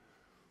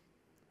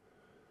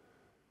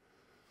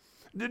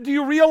 Do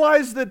you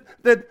realize that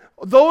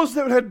those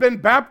that had been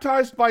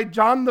baptized by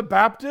John the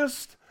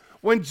Baptist,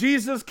 when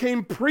Jesus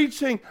came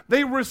preaching,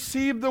 they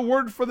received the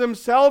word for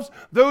themselves.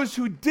 Those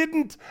who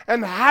didn't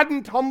and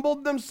hadn't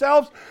humbled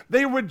themselves,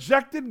 they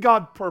rejected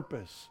God's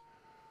purpose.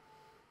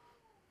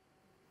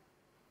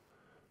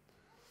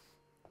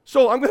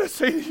 So I'm going to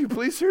say to you,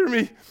 please hear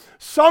me.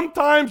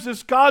 Sometimes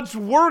as God's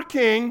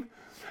working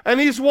and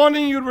he's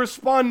wanting you to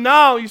respond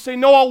now, you say,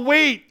 no, I'll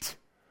wait.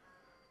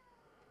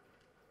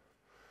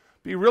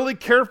 Be really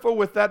careful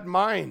with that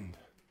mind.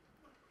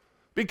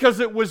 Because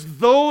it was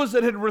those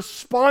that had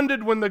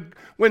responded when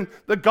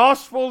the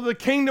gospel of the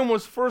kingdom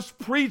was first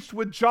preached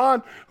with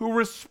John, who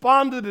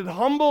responded and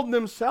humbled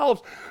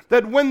themselves,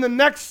 that when the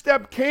next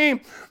step came,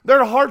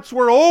 their hearts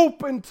were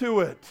open to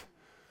it.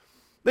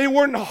 They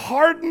weren't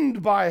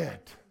hardened by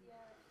it.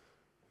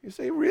 You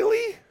say,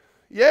 really?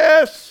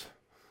 Yes.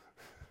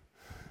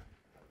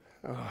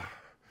 Oh,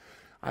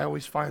 I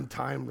always find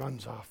time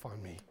runs off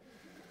on me.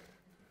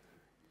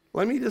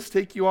 Let me just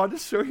take you on to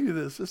show you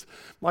this. This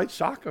might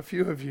shock a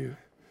few of you.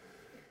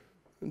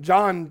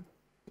 John,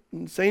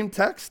 same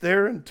text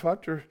there in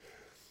chapter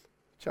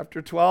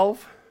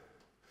 12.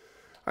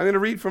 I'm going to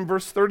read from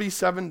verse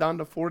 37 down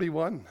to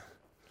 41.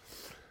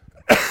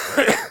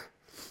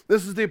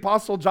 This is the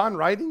Apostle John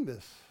writing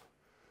this.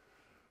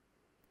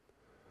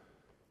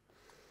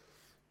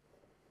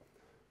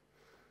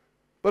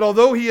 But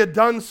although he had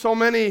done so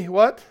many,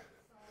 what?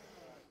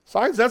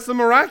 Signs, that's the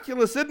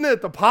miraculous, isn't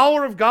it? The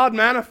power of God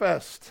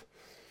manifest.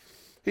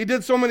 He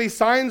did so many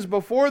signs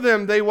before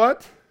them, they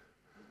what?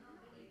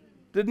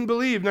 Didn't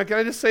believe. Now can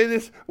I just say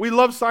this? We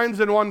love signs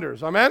and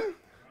wonders. Amen?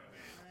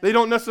 They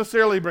don't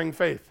necessarily bring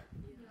faith.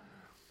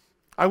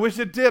 I wish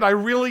it did. I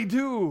really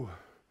do.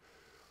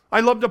 I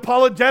loved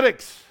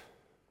apologetics.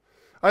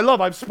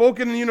 I've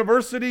spoken in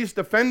universities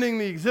defending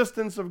the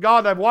existence of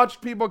God. I've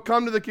watched people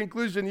come to the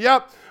conclusion,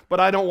 yep, but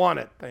I don't want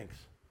it. Thanks.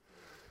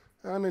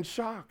 I'm in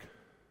shock.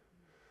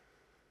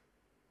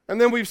 And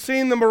then we've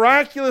seen the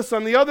miraculous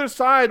on the other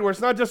side, where it's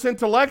not just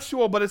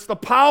intellectual, but it's the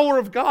power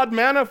of God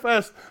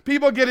manifest.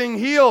 People getting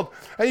healed.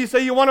 And you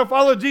say, you want to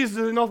follow Jesus?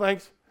 I say, no,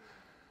 thanks.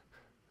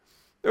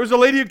 There was a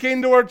lady who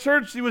came to our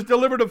church. She was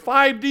delivered of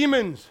 5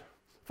 demons.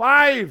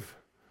 5.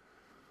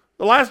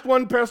 The last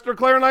one, Pastor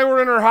Claire and I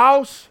were in her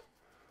house.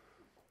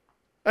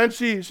 And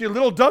she a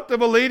little duck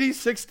of a lady,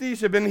 60.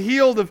 She had been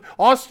healed of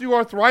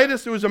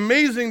osteoarthritis. It was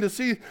amazing to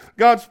see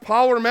God's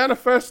power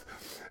manifest.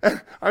 And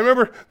I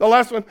remember the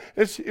last one,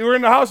 we were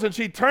in the house, and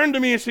she turned to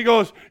me and she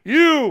goes,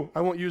 you,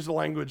 I won't use the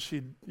language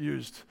she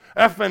used,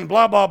 effing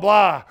blah, blah,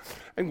 blah,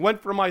 and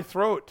went for my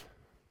throat.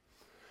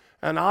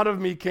 And out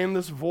of me came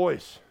this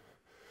voice.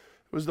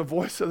 It was the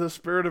voice of the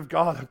Spirit of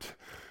God.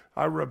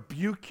 I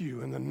rebuke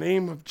you in the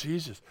name of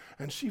Jesus.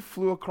 And she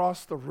flew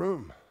across the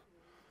room.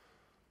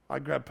 I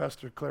grabbed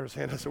Pastor Claire's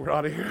hand. I said, we're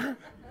out of here.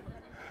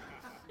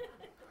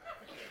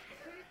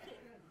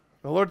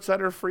 The Lord set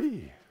her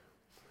free.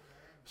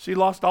 She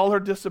lost all her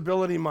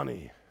disability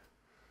money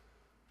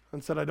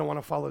and said, I don't want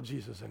to follow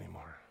Jesus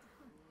anymore.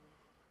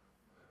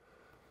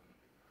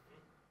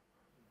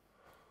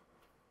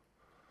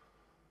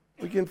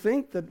 We can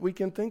think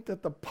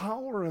that the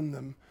power and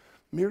the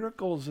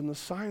miracles and the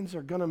signs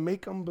are going to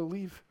make them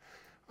believe.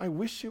 I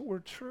wish it were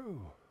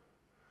true.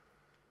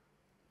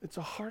 It's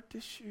a heart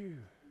issue.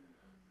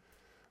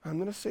 I'm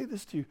going to say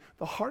this to you.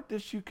 The heart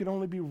issue can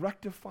only be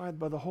rectified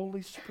by the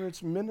Holy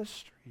Spirit's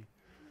ministry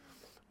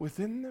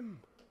within them.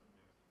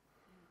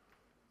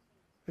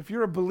 If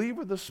you're a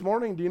believer this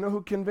morning, do you know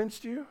who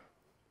convinced you?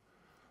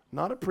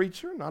 Not a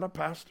preacher, not a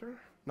pastor,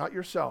 not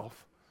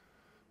yourself,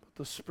 but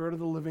the Spirit of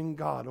the living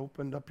God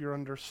opened up your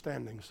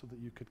understanding so that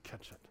you could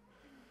catch it.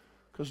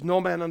 Because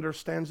no man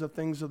understands the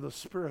things of the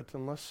Spirit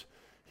unless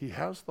he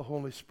has the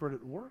Holy Spirit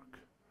at work.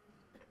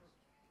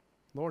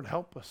 Lord,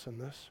 help us in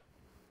this.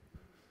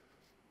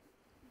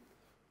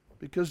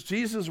 Because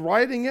Jesus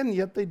riding in,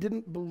 yet they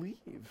didn't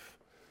believe.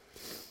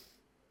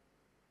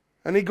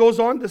 And he goes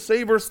on to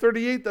say, verse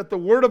 38, that the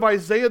word of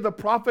Isaiah the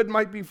prophet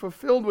might be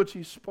fulfilled, which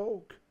he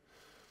spoke.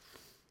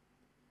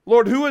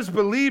 Lord, who has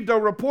believed our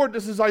report?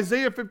 This is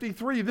Isaiah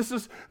 53. This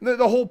is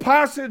the whole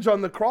passage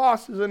on the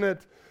cross, isn't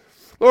it?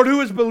 Lord, who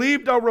has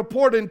believed our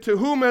report, and to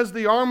whom has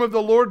the arm of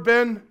the Lord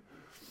been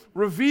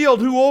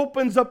revealed? Who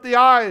opens up the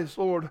eyes,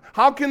 Lord?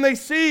 How can they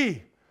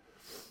see?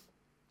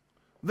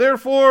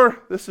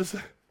 Therefore, this is...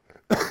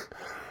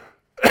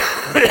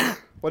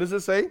 What does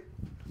it say?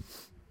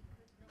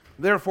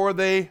 Therefore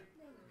they...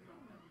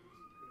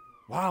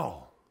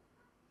 Wow.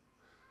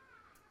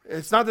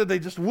 It's not that they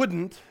just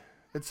wouldn't.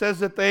 It says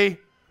that they...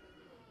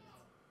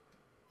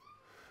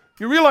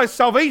 You realize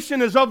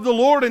salvation is of the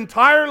Lord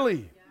entirely.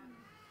 You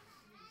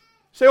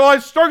say, well,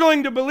 I'm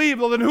struggling to believe.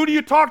 Well, then who do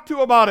you talk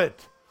to about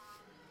it?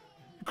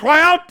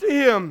 Cry out to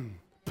him.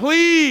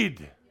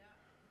 Plead.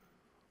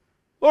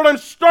 Lord, I'm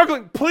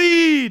struggling.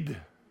 Plead.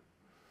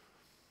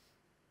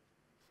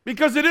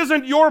 Because it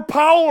isn't your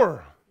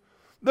power.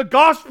 The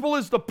gospel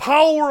is the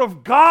power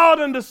of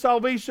God unto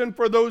salvation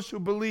for those who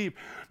believe.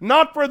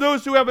 Not for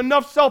those who have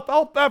enough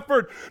self-help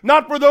effort.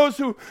 Not for those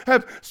who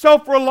have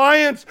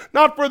self-reliance.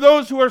 Not for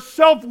those who are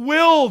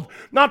self-willed.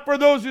 Not for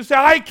those who say,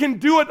 I can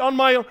do it on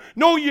my own.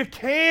 No, you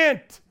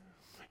can't.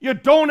 You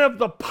don't have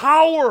the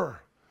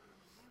power.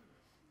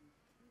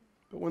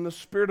 But when the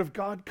Spirit of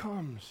God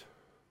comes,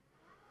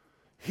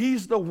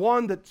 He's the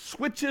one that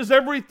switches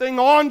everything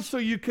on so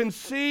you can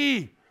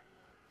see.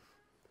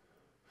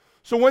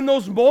 So when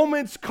those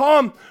moments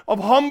come of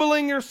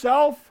humbling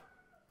yourself,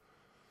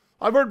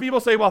 I've heard people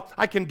say, well,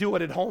 I can do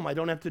it at home. I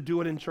don't have to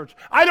do it in church.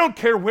 I don't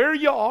care where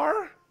you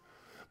are,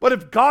 but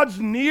if God's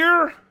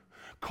near,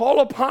 call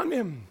upon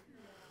Him.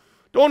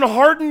 Don't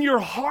harden your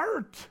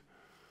heart.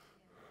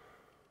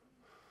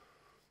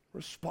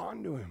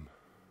 Respond to Him.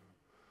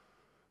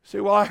 Say,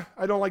 well,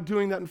 I don't like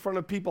doing that in front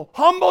of people.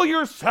 Humble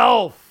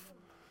yourself.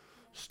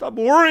 Stop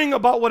worrying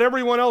about what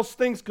everyone else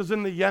thinks, because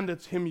in the end,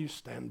 it's Him you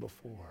stand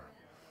before.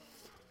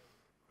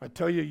 I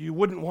tell you, you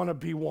wouldn't want to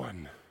be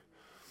one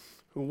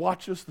who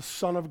watches the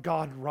Son of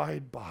God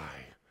ride by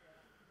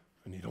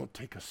and you don't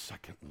take a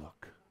second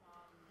look.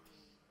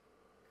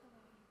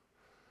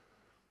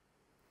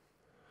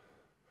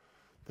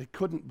 They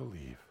couldn't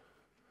believe.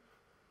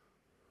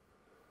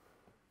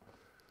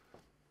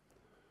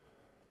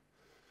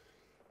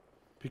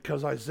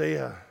 Because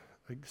Isaiah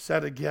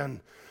said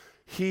again,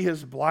 He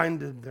has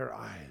blinded their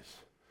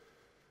eyes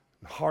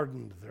and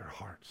hardened their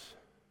hearts,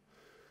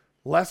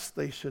 lest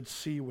they should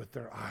see with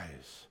their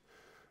eyes,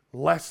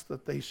 lest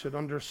that they should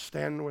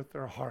understand with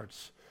their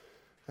hearts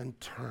and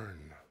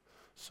turn,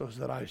 so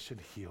that I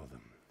should heal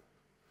them.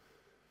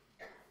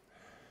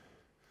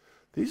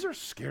 These are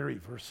scary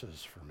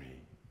verses for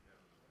me.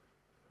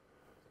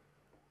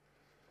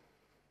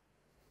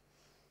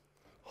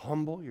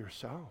 Humble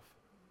yourself.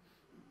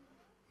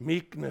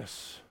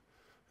 Meekness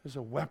is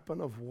a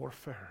weapon of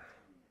warfare.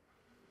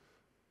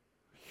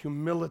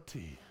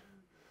 Humility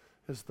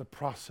is the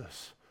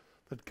process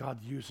that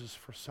God uses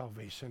for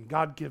salvation.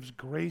 God gives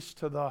grace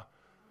to the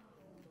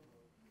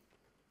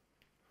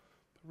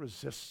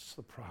resists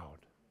the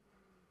proud.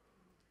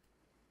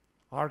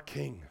 Our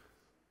King,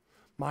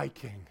 my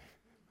King,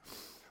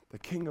 the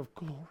King of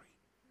glory,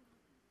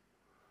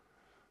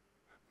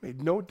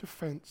 made no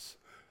defense.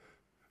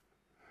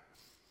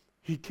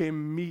 He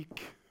came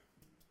meek,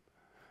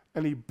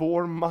 and he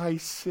bore my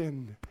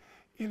sin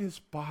in his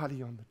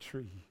body on the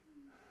tree.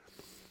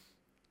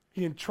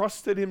 He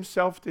entrusted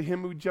himself to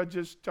him who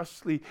judges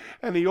justly,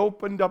 and he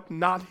opened up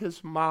not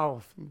his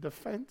mouth in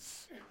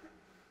defense.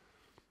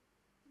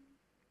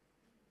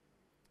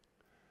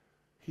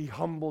 He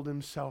humbled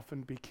himself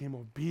and became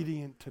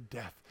obedient to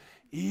death,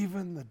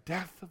 even the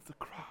death of the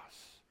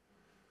cross.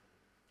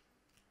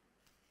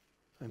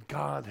 And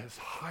God has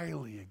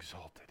highly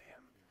exalted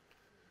him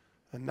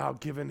and now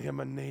given him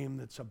a name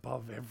that's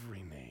above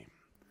every name.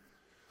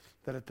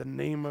 That at the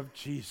name of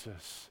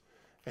Jesus,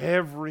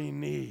 every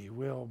knee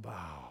will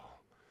bow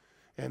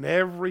and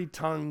every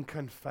tongue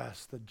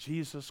confess that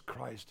Jesus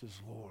Christ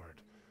is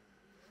Lord.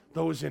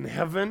 Those in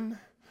heaven,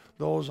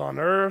 those on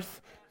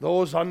earth,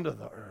 those under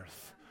the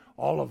earth,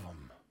 all of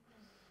them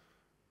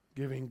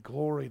giving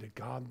glory to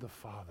God the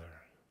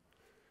Father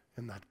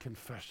in that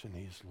confession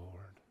he's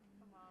Lord.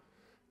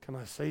 Can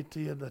I say to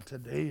you that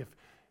today, if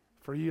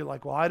for you,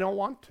 like, well, I don't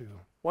want to.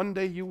 One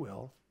day you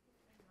will.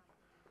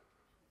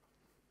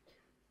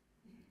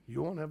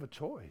 You won't have a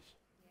choice.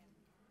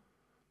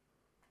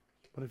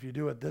 But if you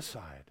do it this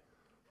side,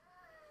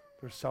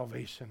 there's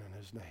salvation in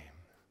his name.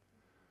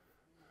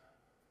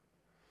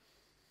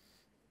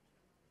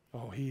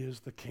 Oh, he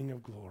is the King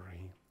of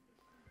glory.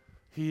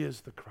 He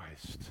is the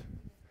Christ.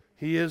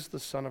 He is the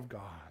Son of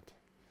God.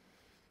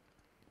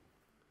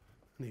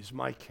 And he's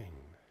my King.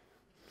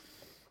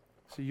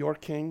 Is he your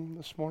King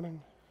this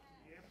morning?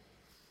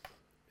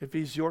 If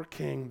he's your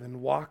King,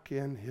 then walk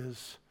in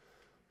his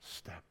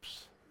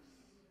steps.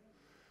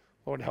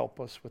 Lord, help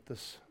us with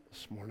this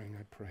morning,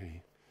 I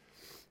pray.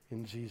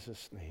 In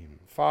Jesus' name.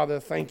 Father,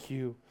 thank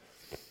you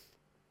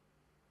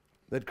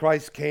that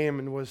Christ came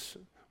and was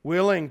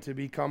willing to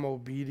become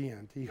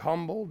obedient. He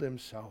humbled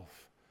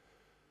himself,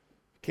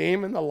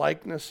 came in the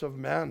likeness of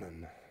man,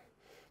 and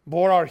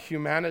bore our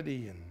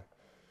humanity, and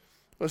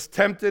was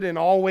tempted in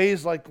all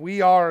ways like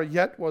we are,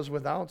 yet was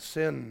without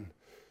sin.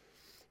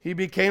 He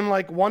became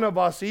like one of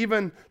us,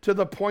 even to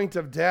the point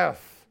of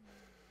death,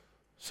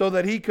 so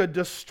that he could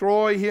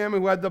destroy him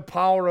who had the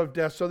power of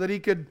death, so that he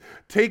could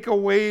take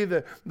away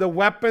the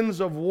weapons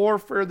of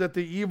warfare that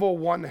the evil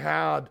one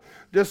had,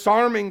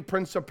 disarming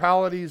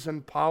principalities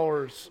and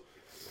powers.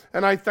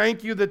 And I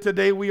thank you that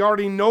today we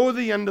already know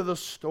the end of the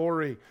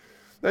story,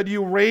 that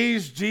you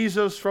raised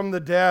Jesus from the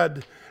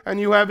dead,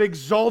 and you have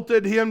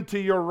exalted him to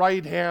your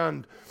right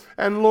hand.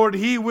 And Lord,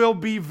 he will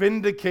be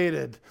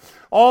vindicated.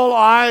 All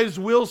eyes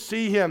will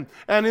see him,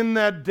 and in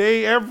that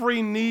day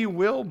every knee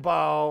will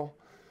bow.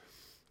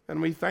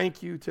 And we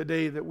thank you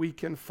today that we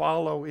can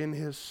follow in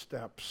his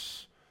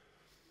steps.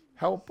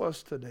 Help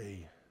us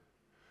today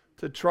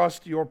to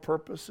trust your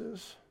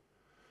purposes,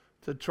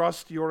 to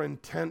trust your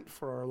intent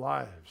for our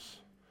lives.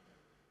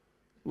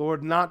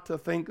 Lord, not to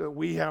think that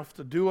we have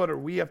to do it or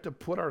we have to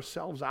put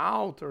ourselves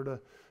out or to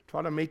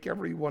try to make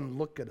everyone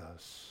look at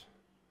us.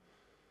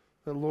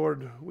 That,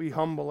 Lord, we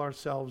humble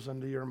ourselves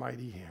under your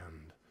mighty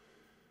hand,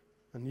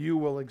 and you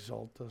will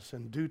exalt us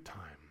in due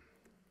time.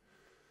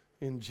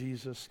 In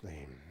Jesus'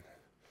 name,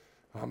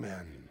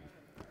 amen.